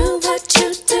do what you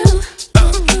do.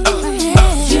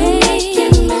 You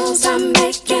making moves, I'm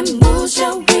making moves,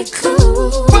 yo, we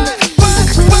cool.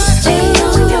 Stay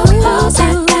on your pose, I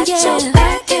got your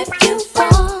back if you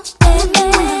fall.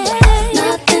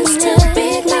 Nothing's too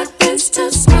big, nothing's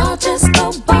too small, just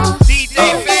go ball.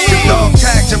 Dog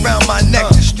tags around my neck,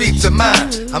 the streets are mine.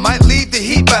 I might leave the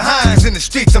heat behind, in the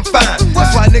streets I'm fine.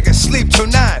 That's why niggas sleep till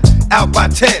 9, out by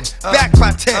 10, back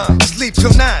by 10, sleep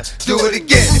till 9, do it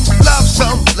again. If you love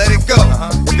something, let it go.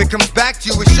 If it comes back to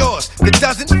you, it's yours. If it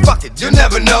doesn't, fuck it, you'll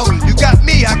never know. You got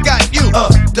me, I got you.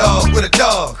 Dog with a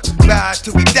dog, ride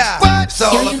till we die. It's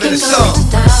all up in the song.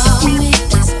 You make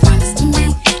this promise to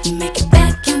me, you make it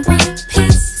back in one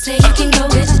piece. Say you can go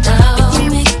with the dog. You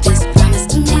make this promise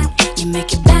to me, you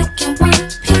make it back in one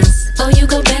piece. Oh, you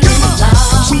go bend in the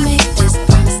law. You make this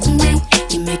promise to me,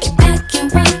 you make it back in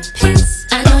one piece.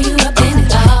 I know you up in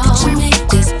it all. You make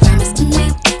this promise to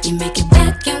me, you make it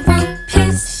back in one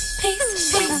piece.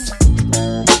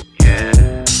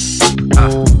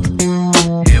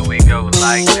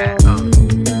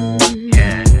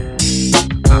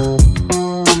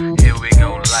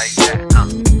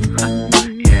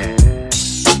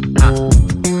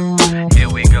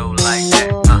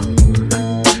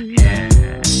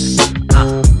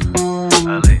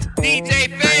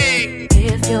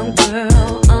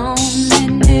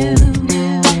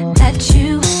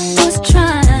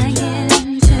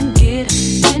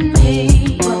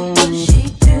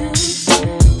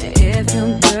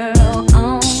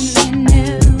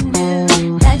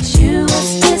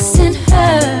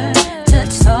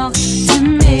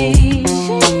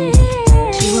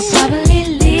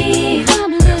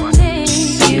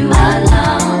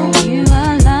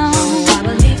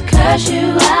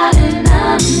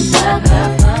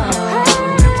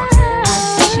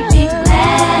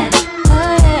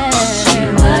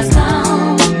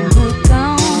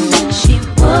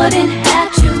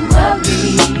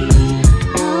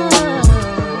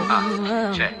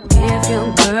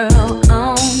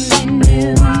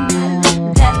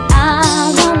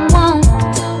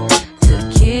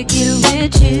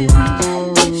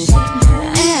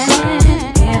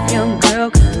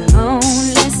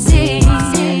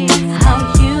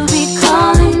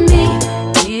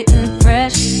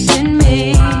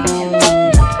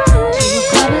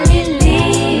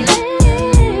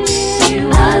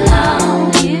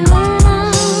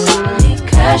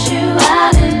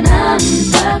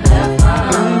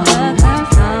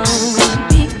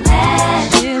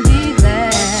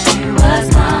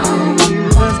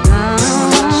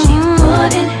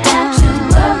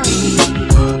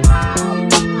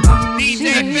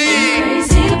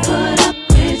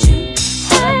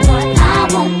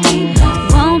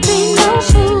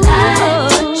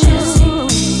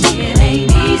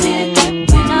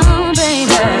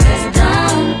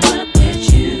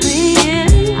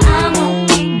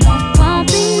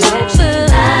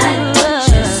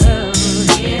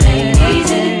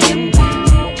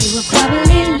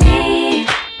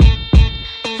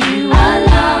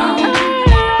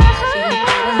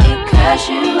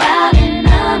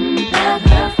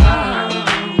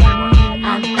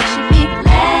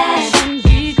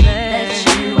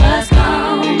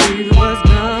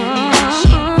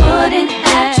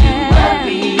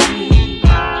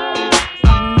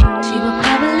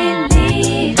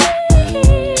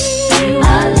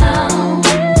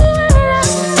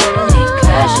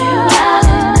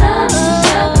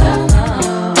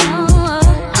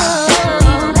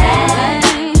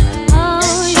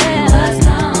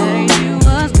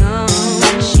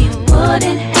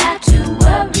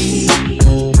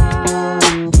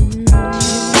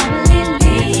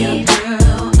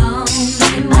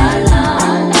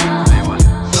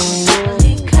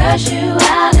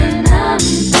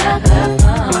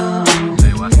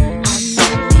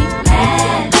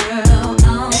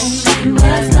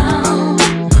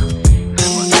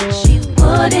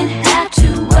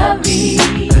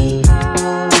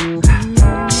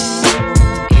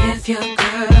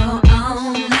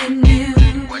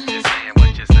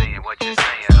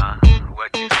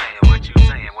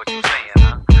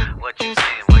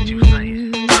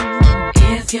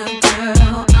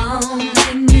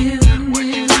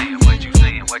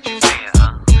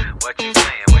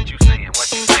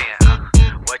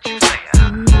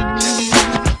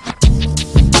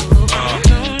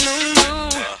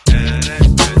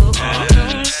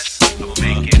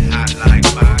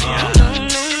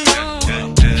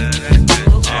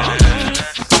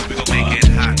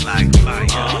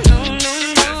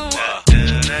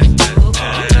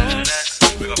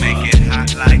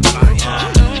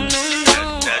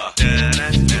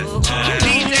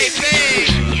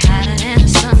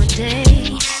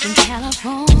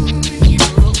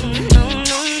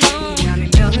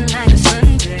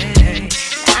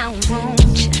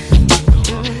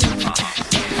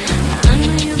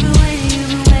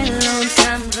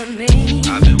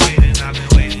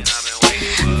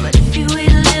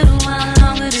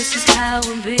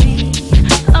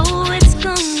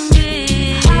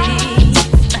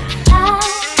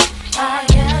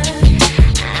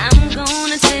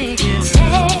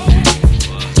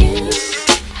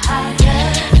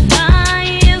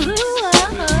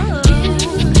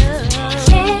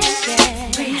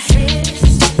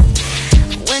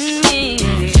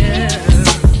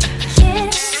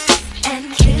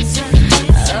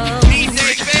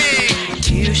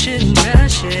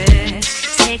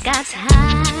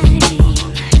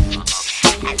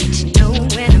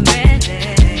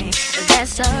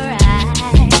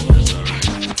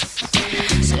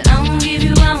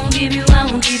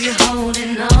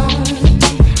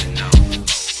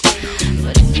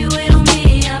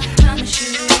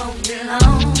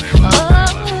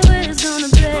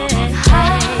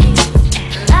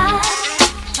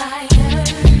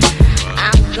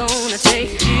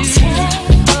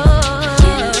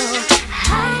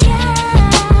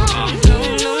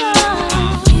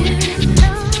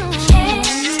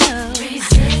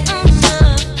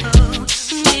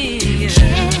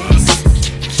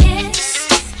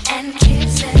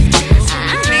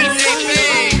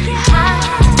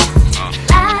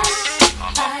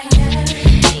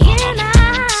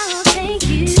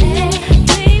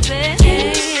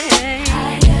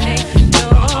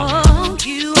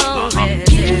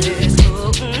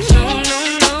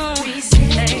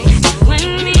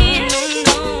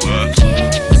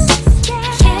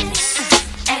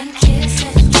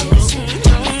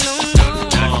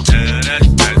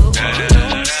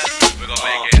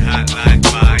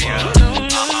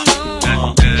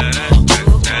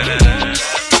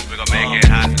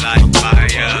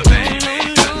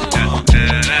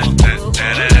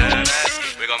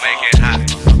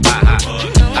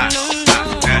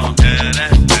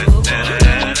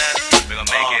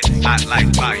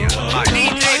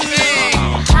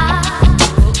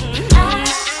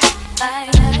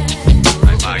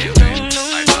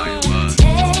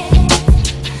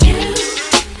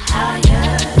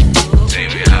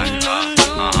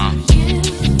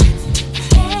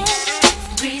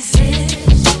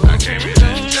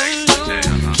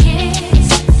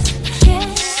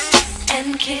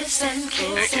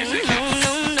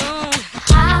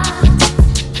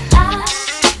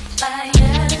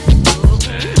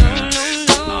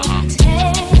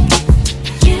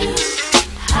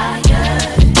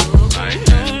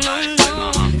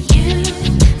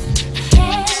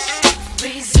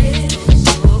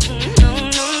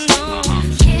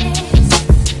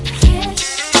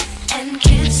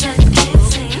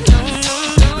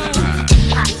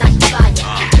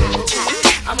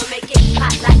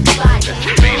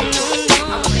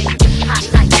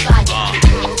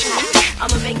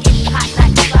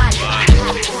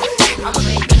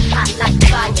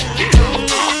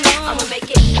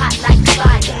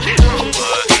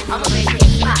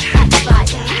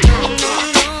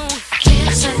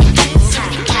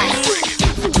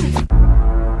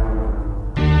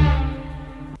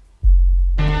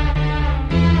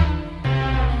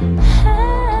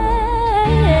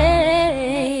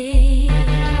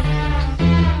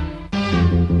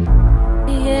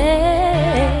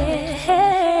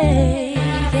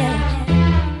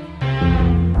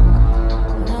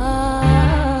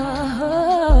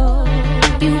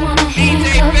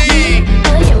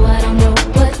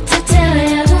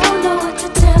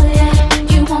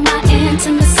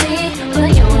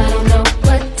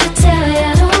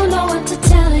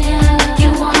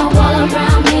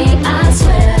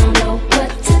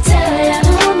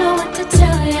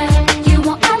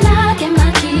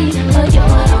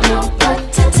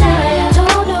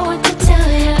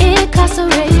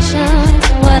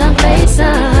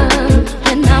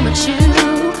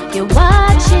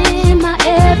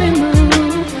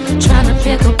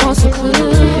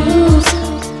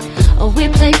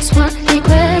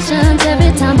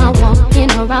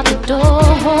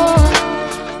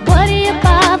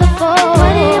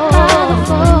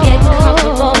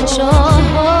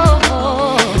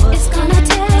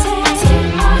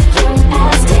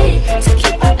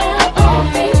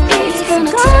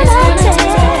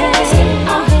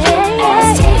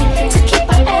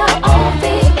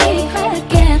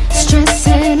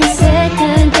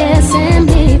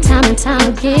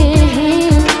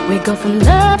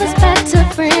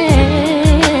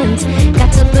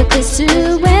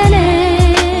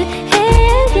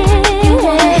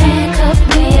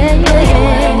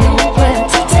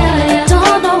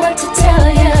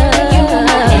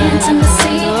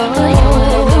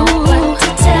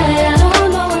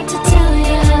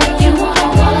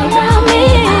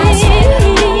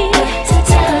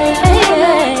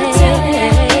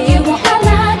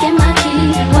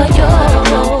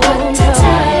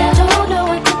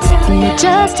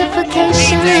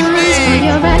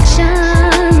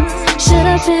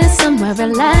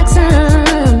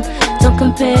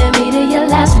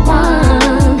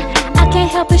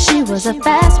 was a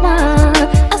fast one,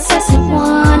 a sassy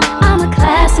one. I'm a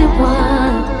classy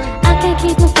one. I can't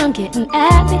keep her from getting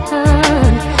at me,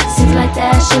 hun. Seems like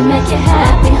that should make you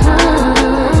happy,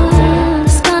 hun.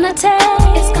 It's gonna take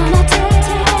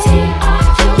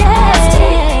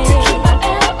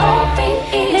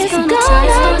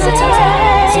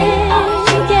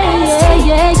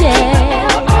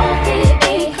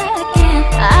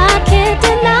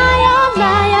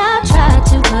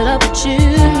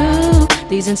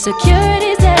these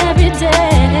insecurities every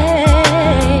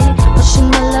day, pushing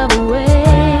my love away.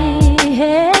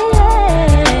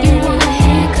 You wanna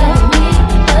handcuff me,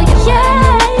 but you wanna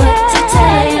know what to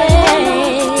tell you.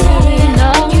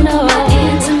 You know my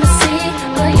intimacy,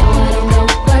 but you wanna know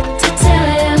what to tell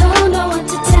you. Don't know what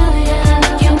to tell you.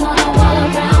 You wanna wall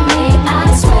around me, I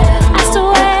swear.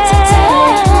 What to tell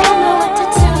you. Don't know what to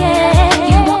tell you.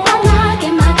 You want my lock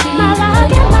and my key, but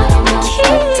you wanna know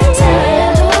what to tell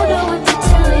you.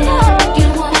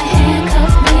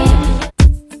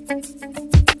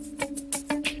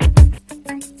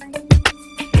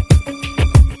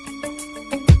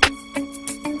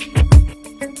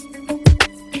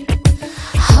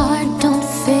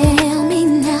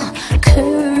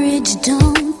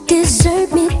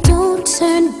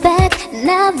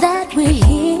 Now that we're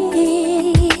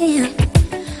here,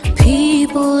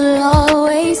 people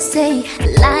always say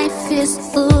life is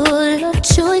full of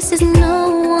choices.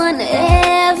 No one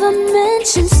ever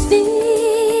mentions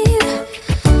fear,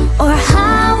 or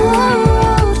how a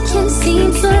road can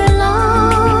seem so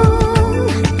long,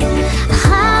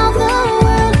 how the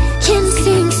world can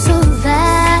seem so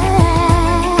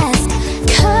vast.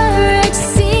 Courage,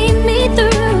 see me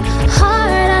through.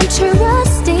 Heart, I'm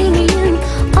trusting you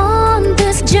on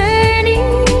this journey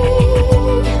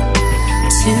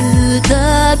to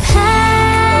the past.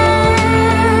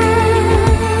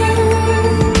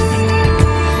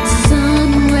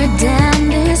 Somewhere down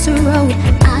this road,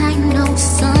 I know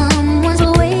someone's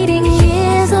waiting.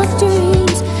 Years of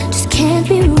dreams just can't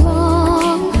be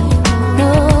wrong.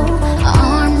 No,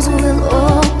 arms will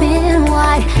open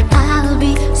wide. I'll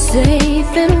be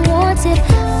safe and wanted.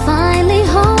 Finally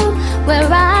home where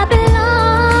I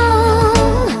belong.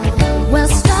 Well,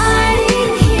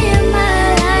 starting here, my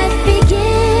life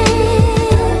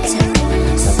begins.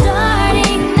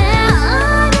 Starting now,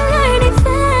 I'm learning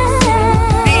fast.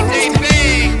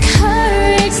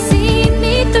 Courage, see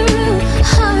me through.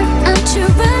 Heart, I'm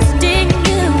trusting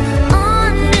you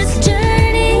on this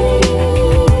journey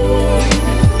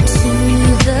to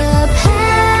the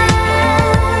past.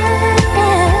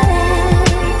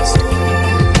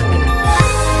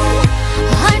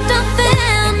 Heart, don't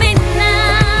fail me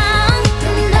now.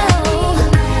 No,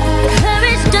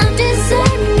 courage, don't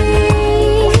desert me.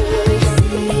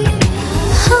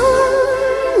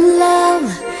 Home, love,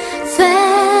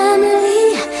 family.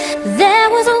 There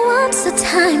was once a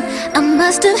time I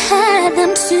must have had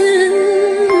them too.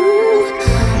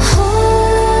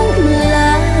 Home,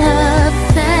 love,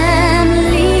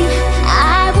 family.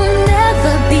 I will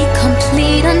never be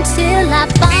complete until I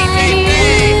find you.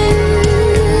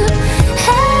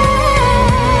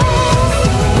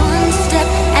 One step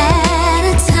at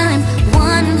a time,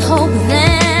 one hope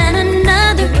then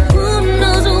another. Who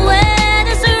knows where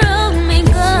this road may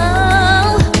go?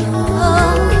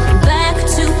 Back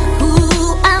to who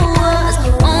I was,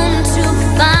 on to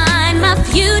find my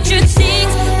future.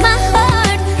 Things my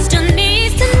heart still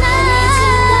needs to know.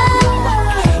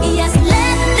 Yes,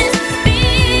 let this be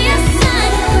a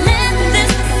sign. Let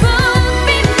this road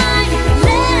be mine.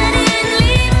 Let it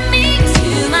lead me to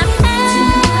my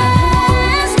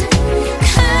past.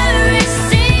 Courage,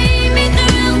 see me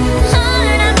through.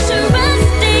 Heart, I'm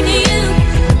trusting you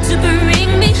to bring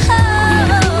me home.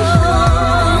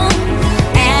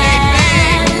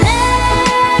 At last,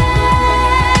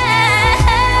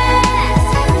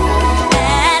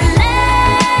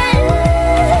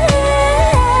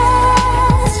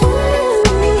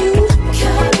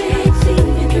 courage, see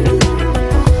me through.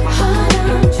 Heart,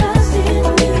 I'm trusting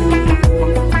you.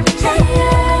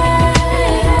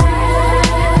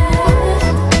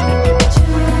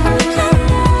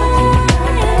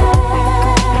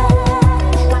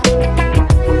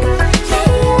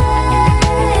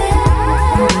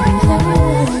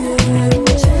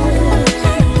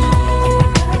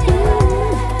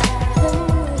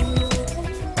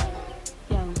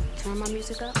 Yo, turn my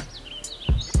music up.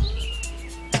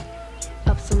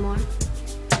 Up some more.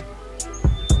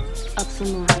 Up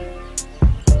some more.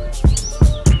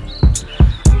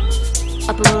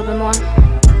 Up a little bit more.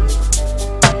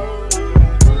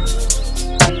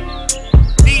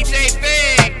 DJ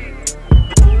Big.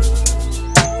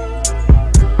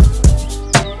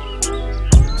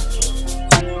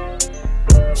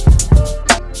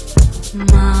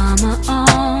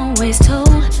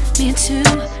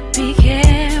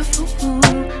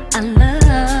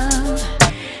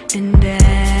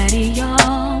 Daddy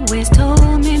always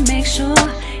told me make sure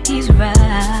he's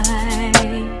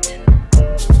right.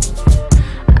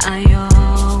 I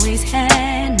always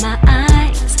had my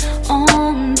eyes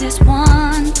on this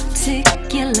one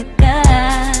particular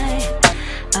guy.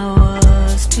 I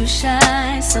was too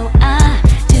shy, so I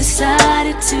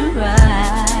decided to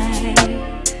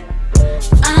write.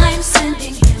 I'm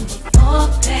sending him a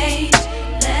 4-page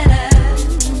letter,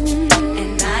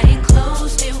 and I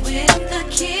enclosed it with a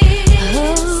kiss.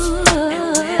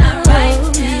 And when I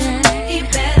write him, he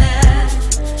better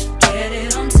get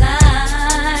it on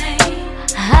time.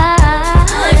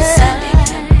 I'm sending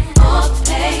him a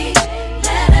 4-page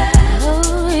letter,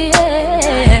 and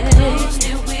I enclosed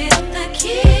it with a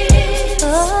kiss.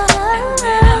 And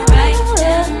when I write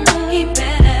him, he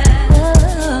better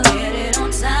get it on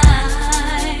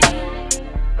time.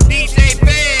 DJ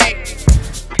Big.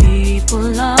 People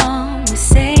always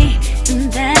say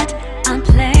that I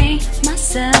play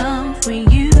myself for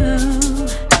you.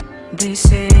 They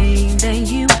say that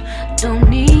you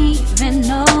don't even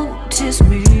notice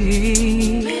me.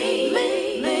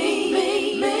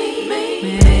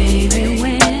 Maybe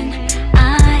when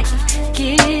I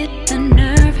get the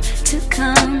nerve to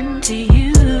come to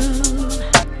you,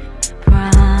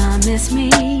 promise me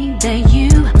that you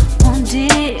won't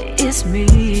diss me.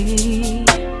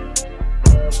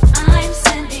 I'm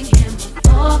sending him a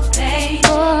 4-page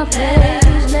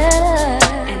letter,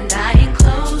 and I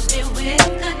enclosed it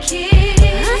with a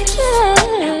kiss.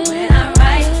 And when I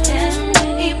write him,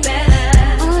 he better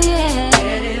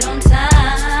get it on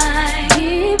time.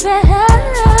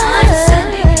 I'm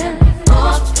sending him a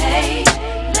 4-page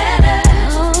letter,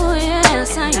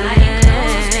 and I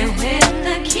enclosed it with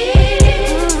a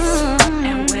kiss.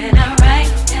 And when I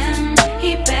write him,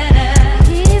 he better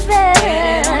get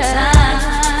it on time.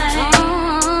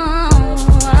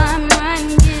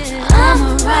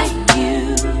 I'ma write you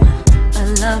a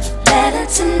love letter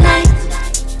tonight.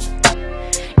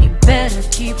 You better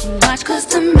keep watch, 'cause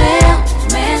the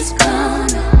mailman's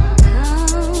gonna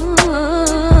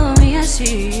come. Yes,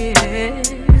 he is.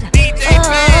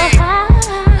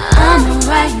 I'ma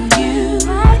write you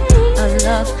a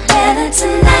love letter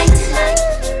tonight.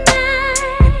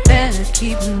 You better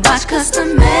keep watch, 'cause the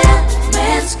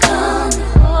mailman's gonna.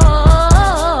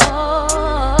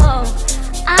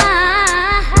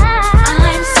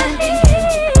 I'm sending him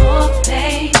a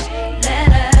 4-page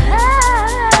letter,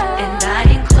 and I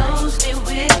enclosed it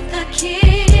with a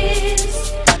kiss.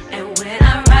 And when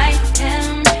I write him,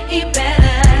 he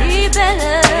better get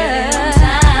it on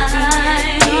time.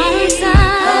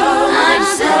 I'm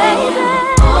sending him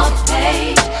a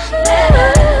 4-page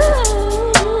letter,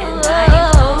 and I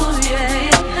enclosed it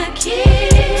with a kiss.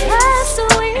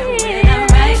 And when I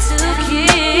write him, he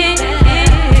better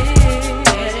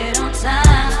get it on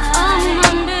time.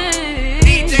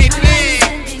 DJ Big.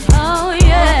 Oh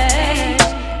yeah,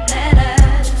 letter,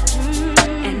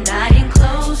 and I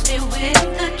enclosed it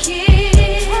with a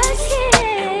kiss.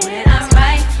 And when I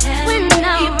write him,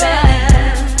 he better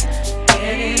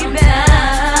get it on time.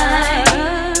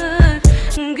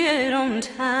 Get on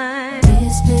time.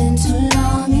 It's been too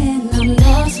long and I'm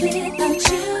lost without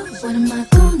you. What am I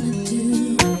gonna do?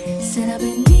 Said I've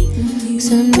been needing you.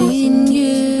 So I'm needing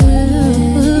you.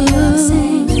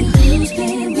 Who's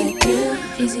been with you?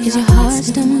 Is your heart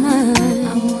still mine?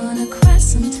 I wanna cry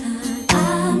sometime. I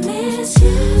miss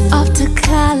you. Off to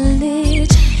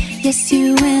college, yes,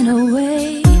 you went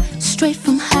away. Straight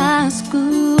from high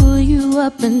school, you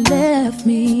up and left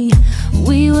me.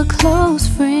 We were close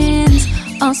friends,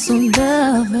 also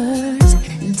lovers.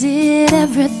 Did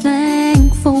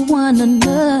everything for one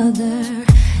another.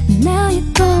 Now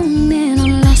you're gone and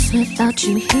I'm lost without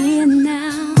you here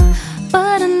now.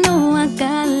 But I know I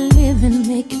gotta live and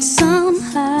make it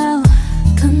somehow.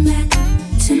 Come back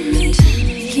to me.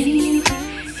 Can you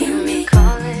hear me?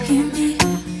 Hear me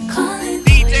calling.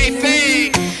 DJ Big.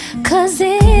 'Cause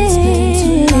it's been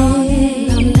too long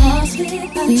and I'm lost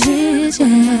without you. What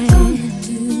am I gonna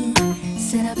do?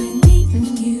 Said I've been needing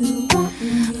you.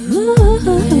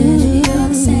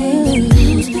 You're saying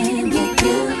who's been with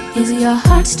you? Is your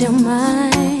heart still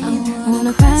mine? I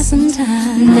wanna cry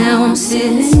sometime. Now I'm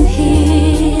sitting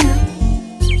here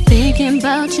thinking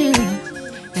about you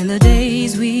and the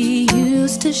days we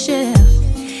used to share.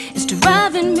 It's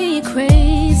driving me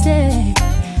crazy.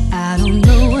 I don't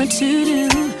know what to do.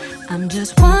 I'm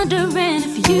just wondering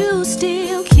if you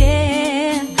still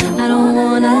care. I don't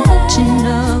wanna let you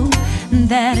know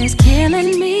that it's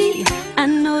killing me. I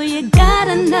know you got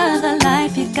another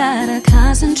life, you gotta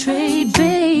concentrate,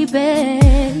 baby.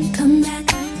 Come back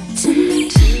to me.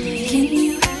 Can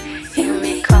you hear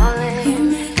me calling? Hear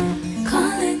me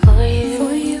calling for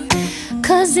you.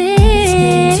 'Cause was it?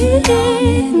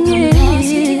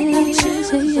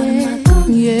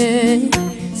 Yeah.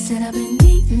 Said I've been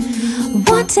beaten.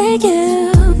 Won't take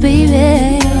you,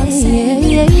 baby.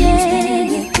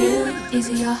 Is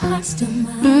it your heart still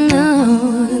mine?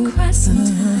 No. The crescent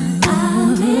time. I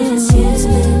miss you. It's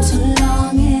been too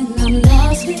long and I'm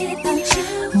lost without you.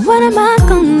 What am I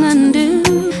gonna do?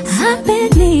 I've been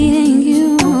needing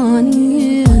you, wanting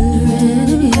you. Wondering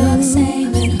if you're the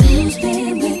same and who's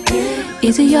been with you.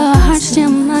 Is it your heart still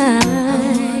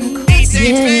mine?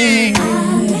 Yeah. I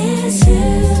miss you.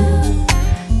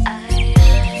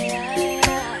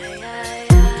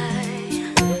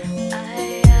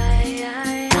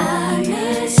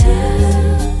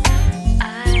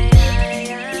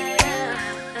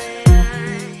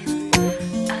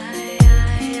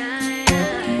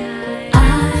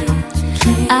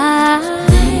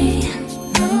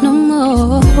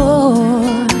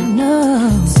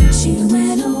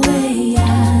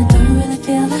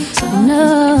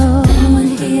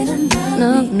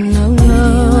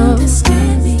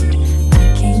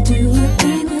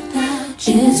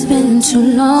 Too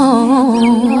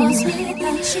long.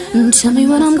 Tell me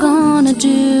what I'm gonna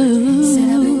do.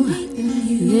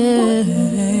 Yeah.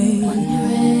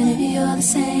 Wondering if you're the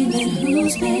same and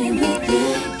who's been with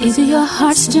you. Is it your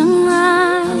heart still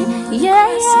mine? Yeah,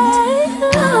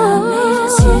 yeah. Oh,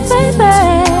 baby.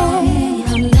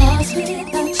 I'm lost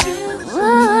without you. Oh,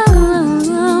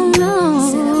 no.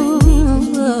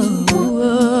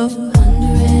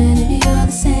 Wondering if you're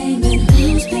the same and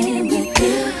who's been with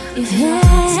you. Yeah.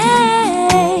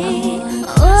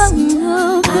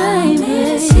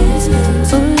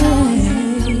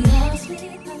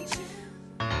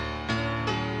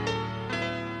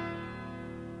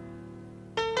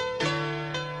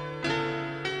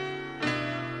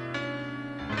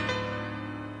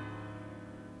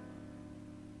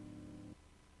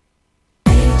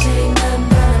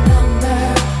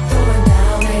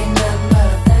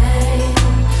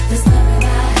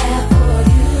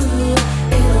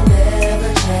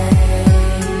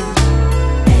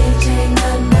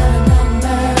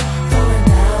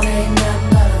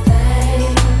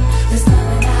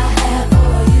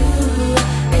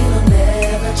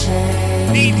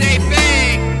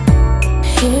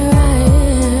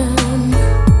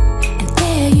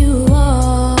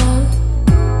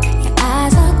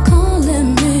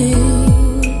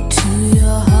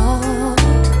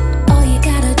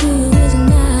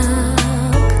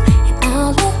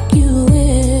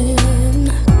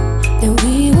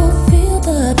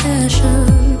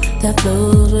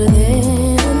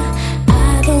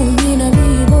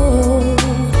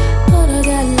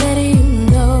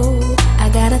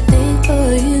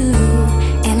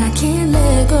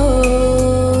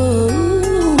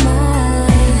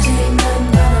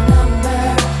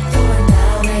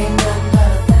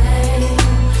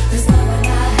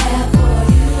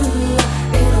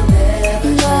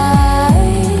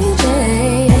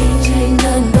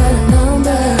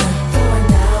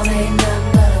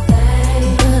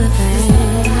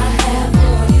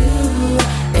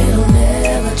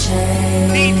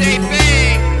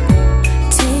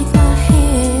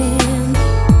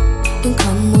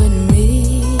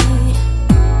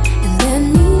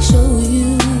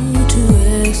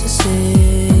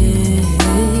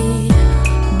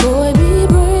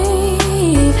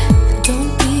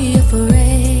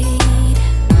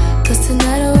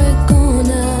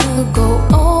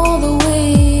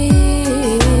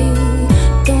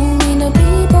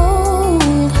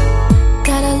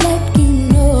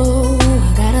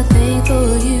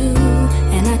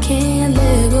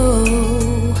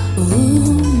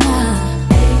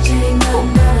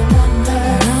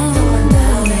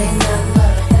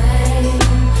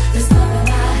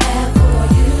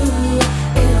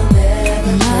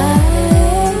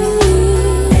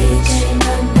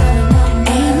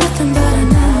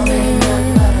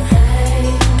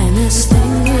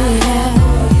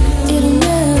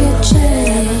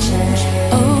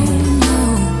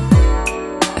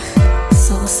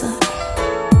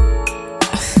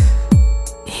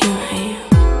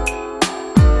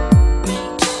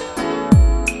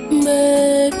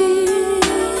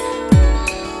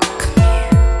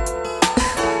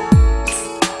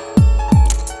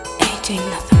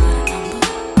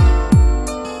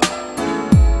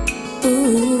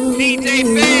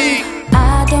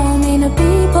 I don't mean to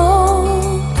be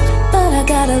bold, but I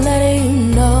gotta let you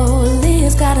know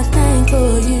Leah's got a thing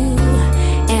for you,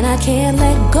 and I can't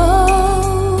let go.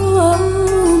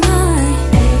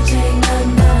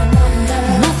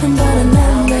 Nothing but a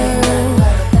number,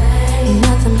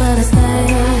 nothing but a thing.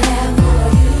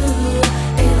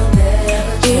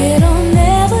 It'll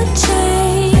never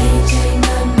change.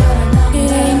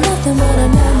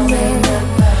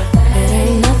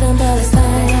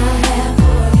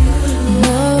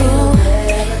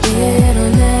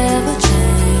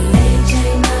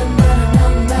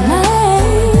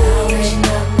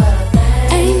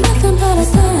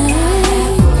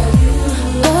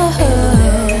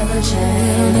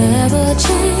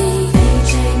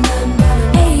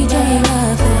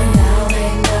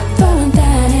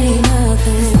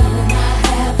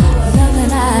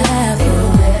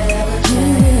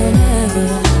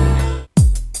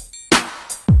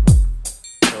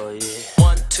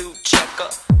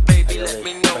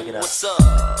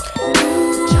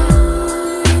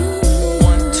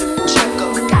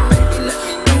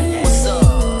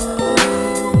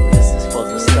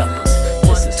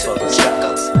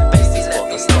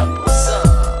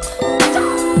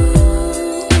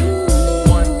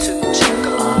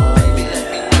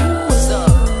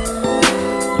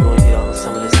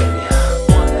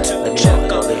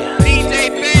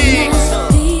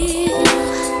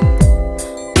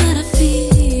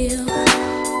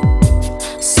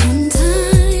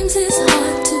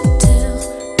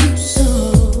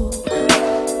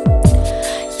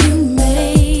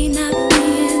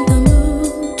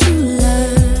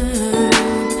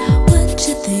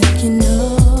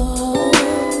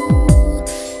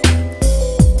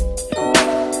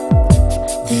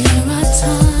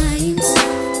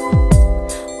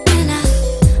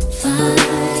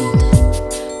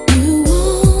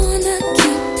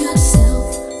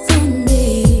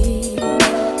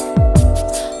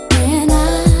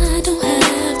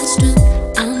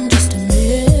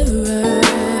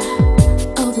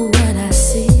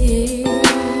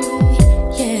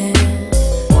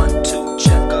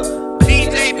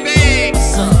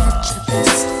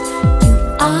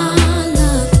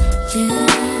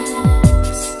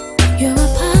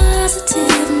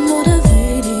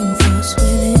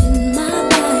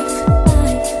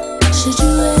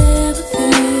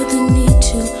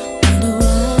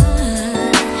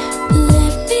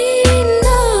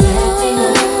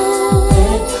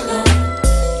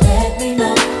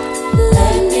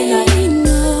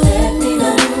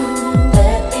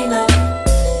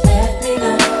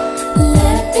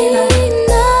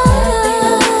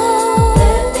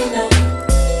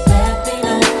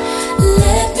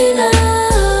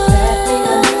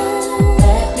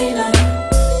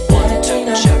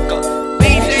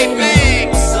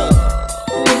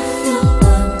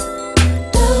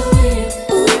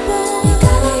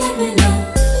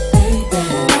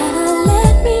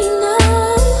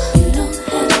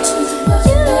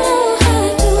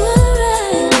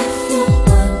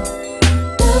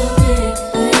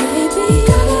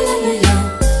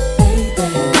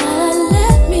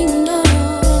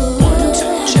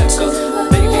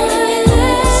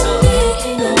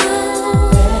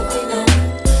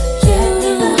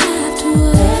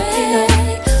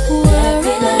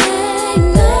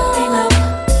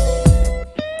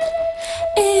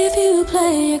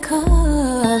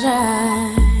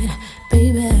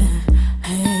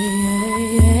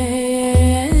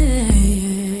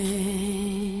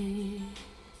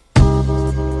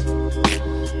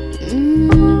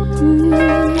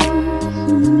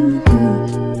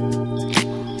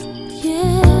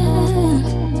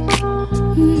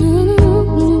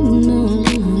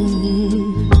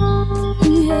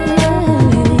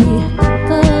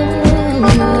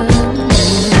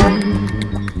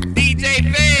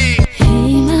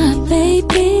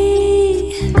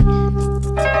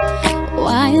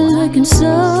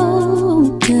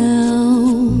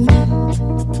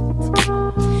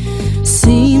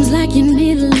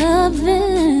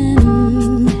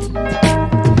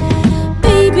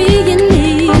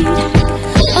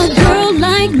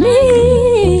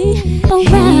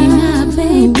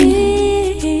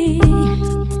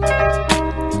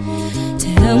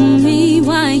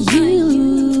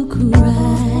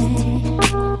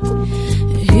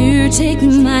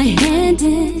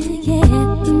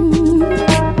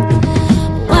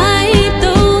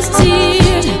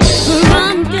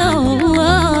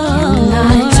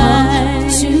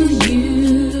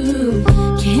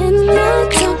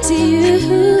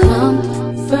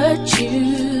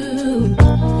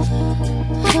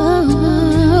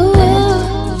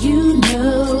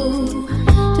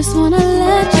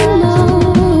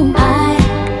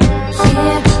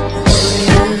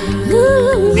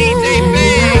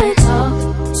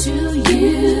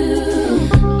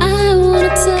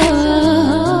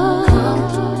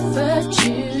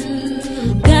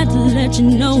 you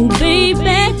know, baby.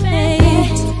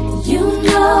 You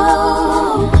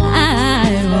know, I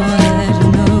wanna let you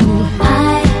know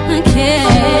I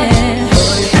care.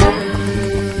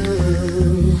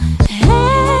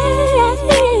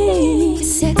 Hey,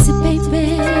 sexy baby,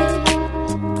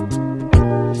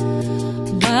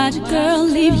 why'd your girl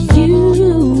leave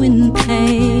you in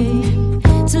pain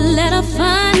to let a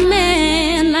fine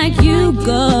man like you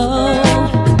go?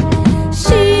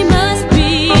 She must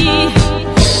be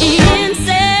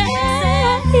insane.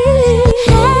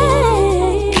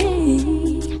 Hey,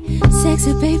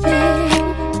 sexy baby,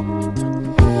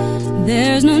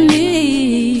 there's no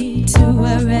need to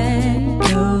worry.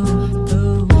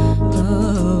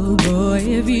 Oh boy,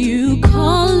 if you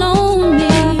call on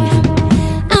me,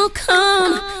 I'll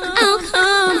come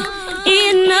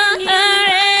in a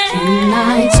hurry. Can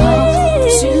I talk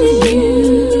to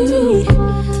you?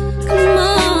 Come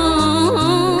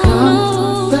on,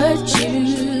 comfort you.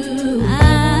 I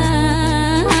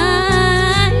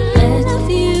love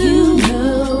you,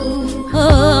 oh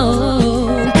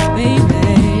baby,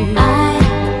 I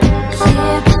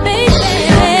care, baby.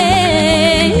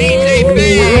 DJ Can I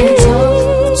Big.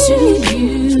 talk to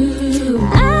you?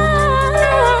 I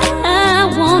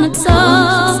wanna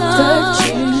talk to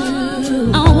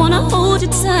you. I wanna hold you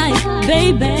tight,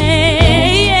 baby.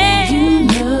 You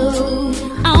know,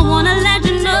 I wanna let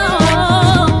you know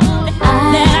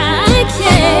that I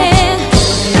care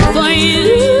for you.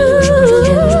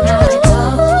 Can I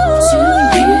talk to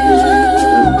you?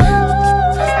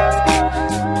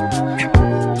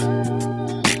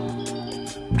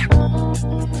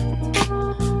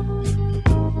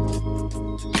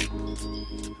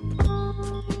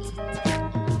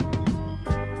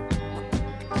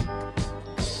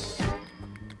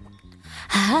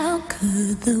 How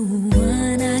could the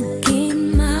one I gave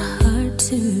my heart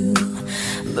to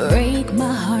break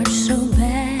my heart so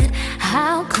bad?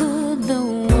 How could the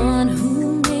one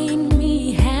who made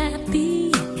me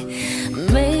happy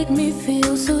make me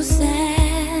feel so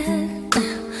sad?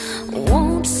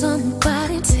 Won't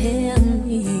somebody tell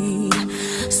me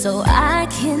so I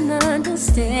can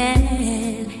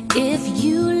understand? If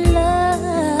you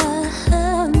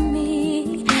love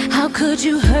me, how could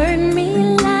you hurt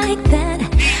me like that?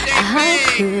 How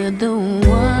could the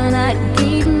one I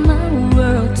gave my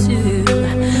world to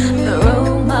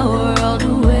throw my world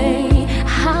away?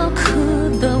 How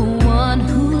could the one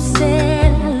who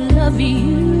said I love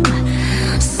you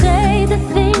say the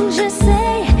things you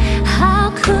say?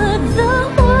 How could the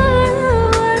one who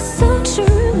was so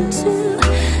true to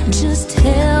just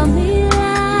tell me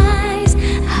lies?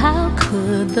 How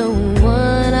could the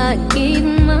one I gave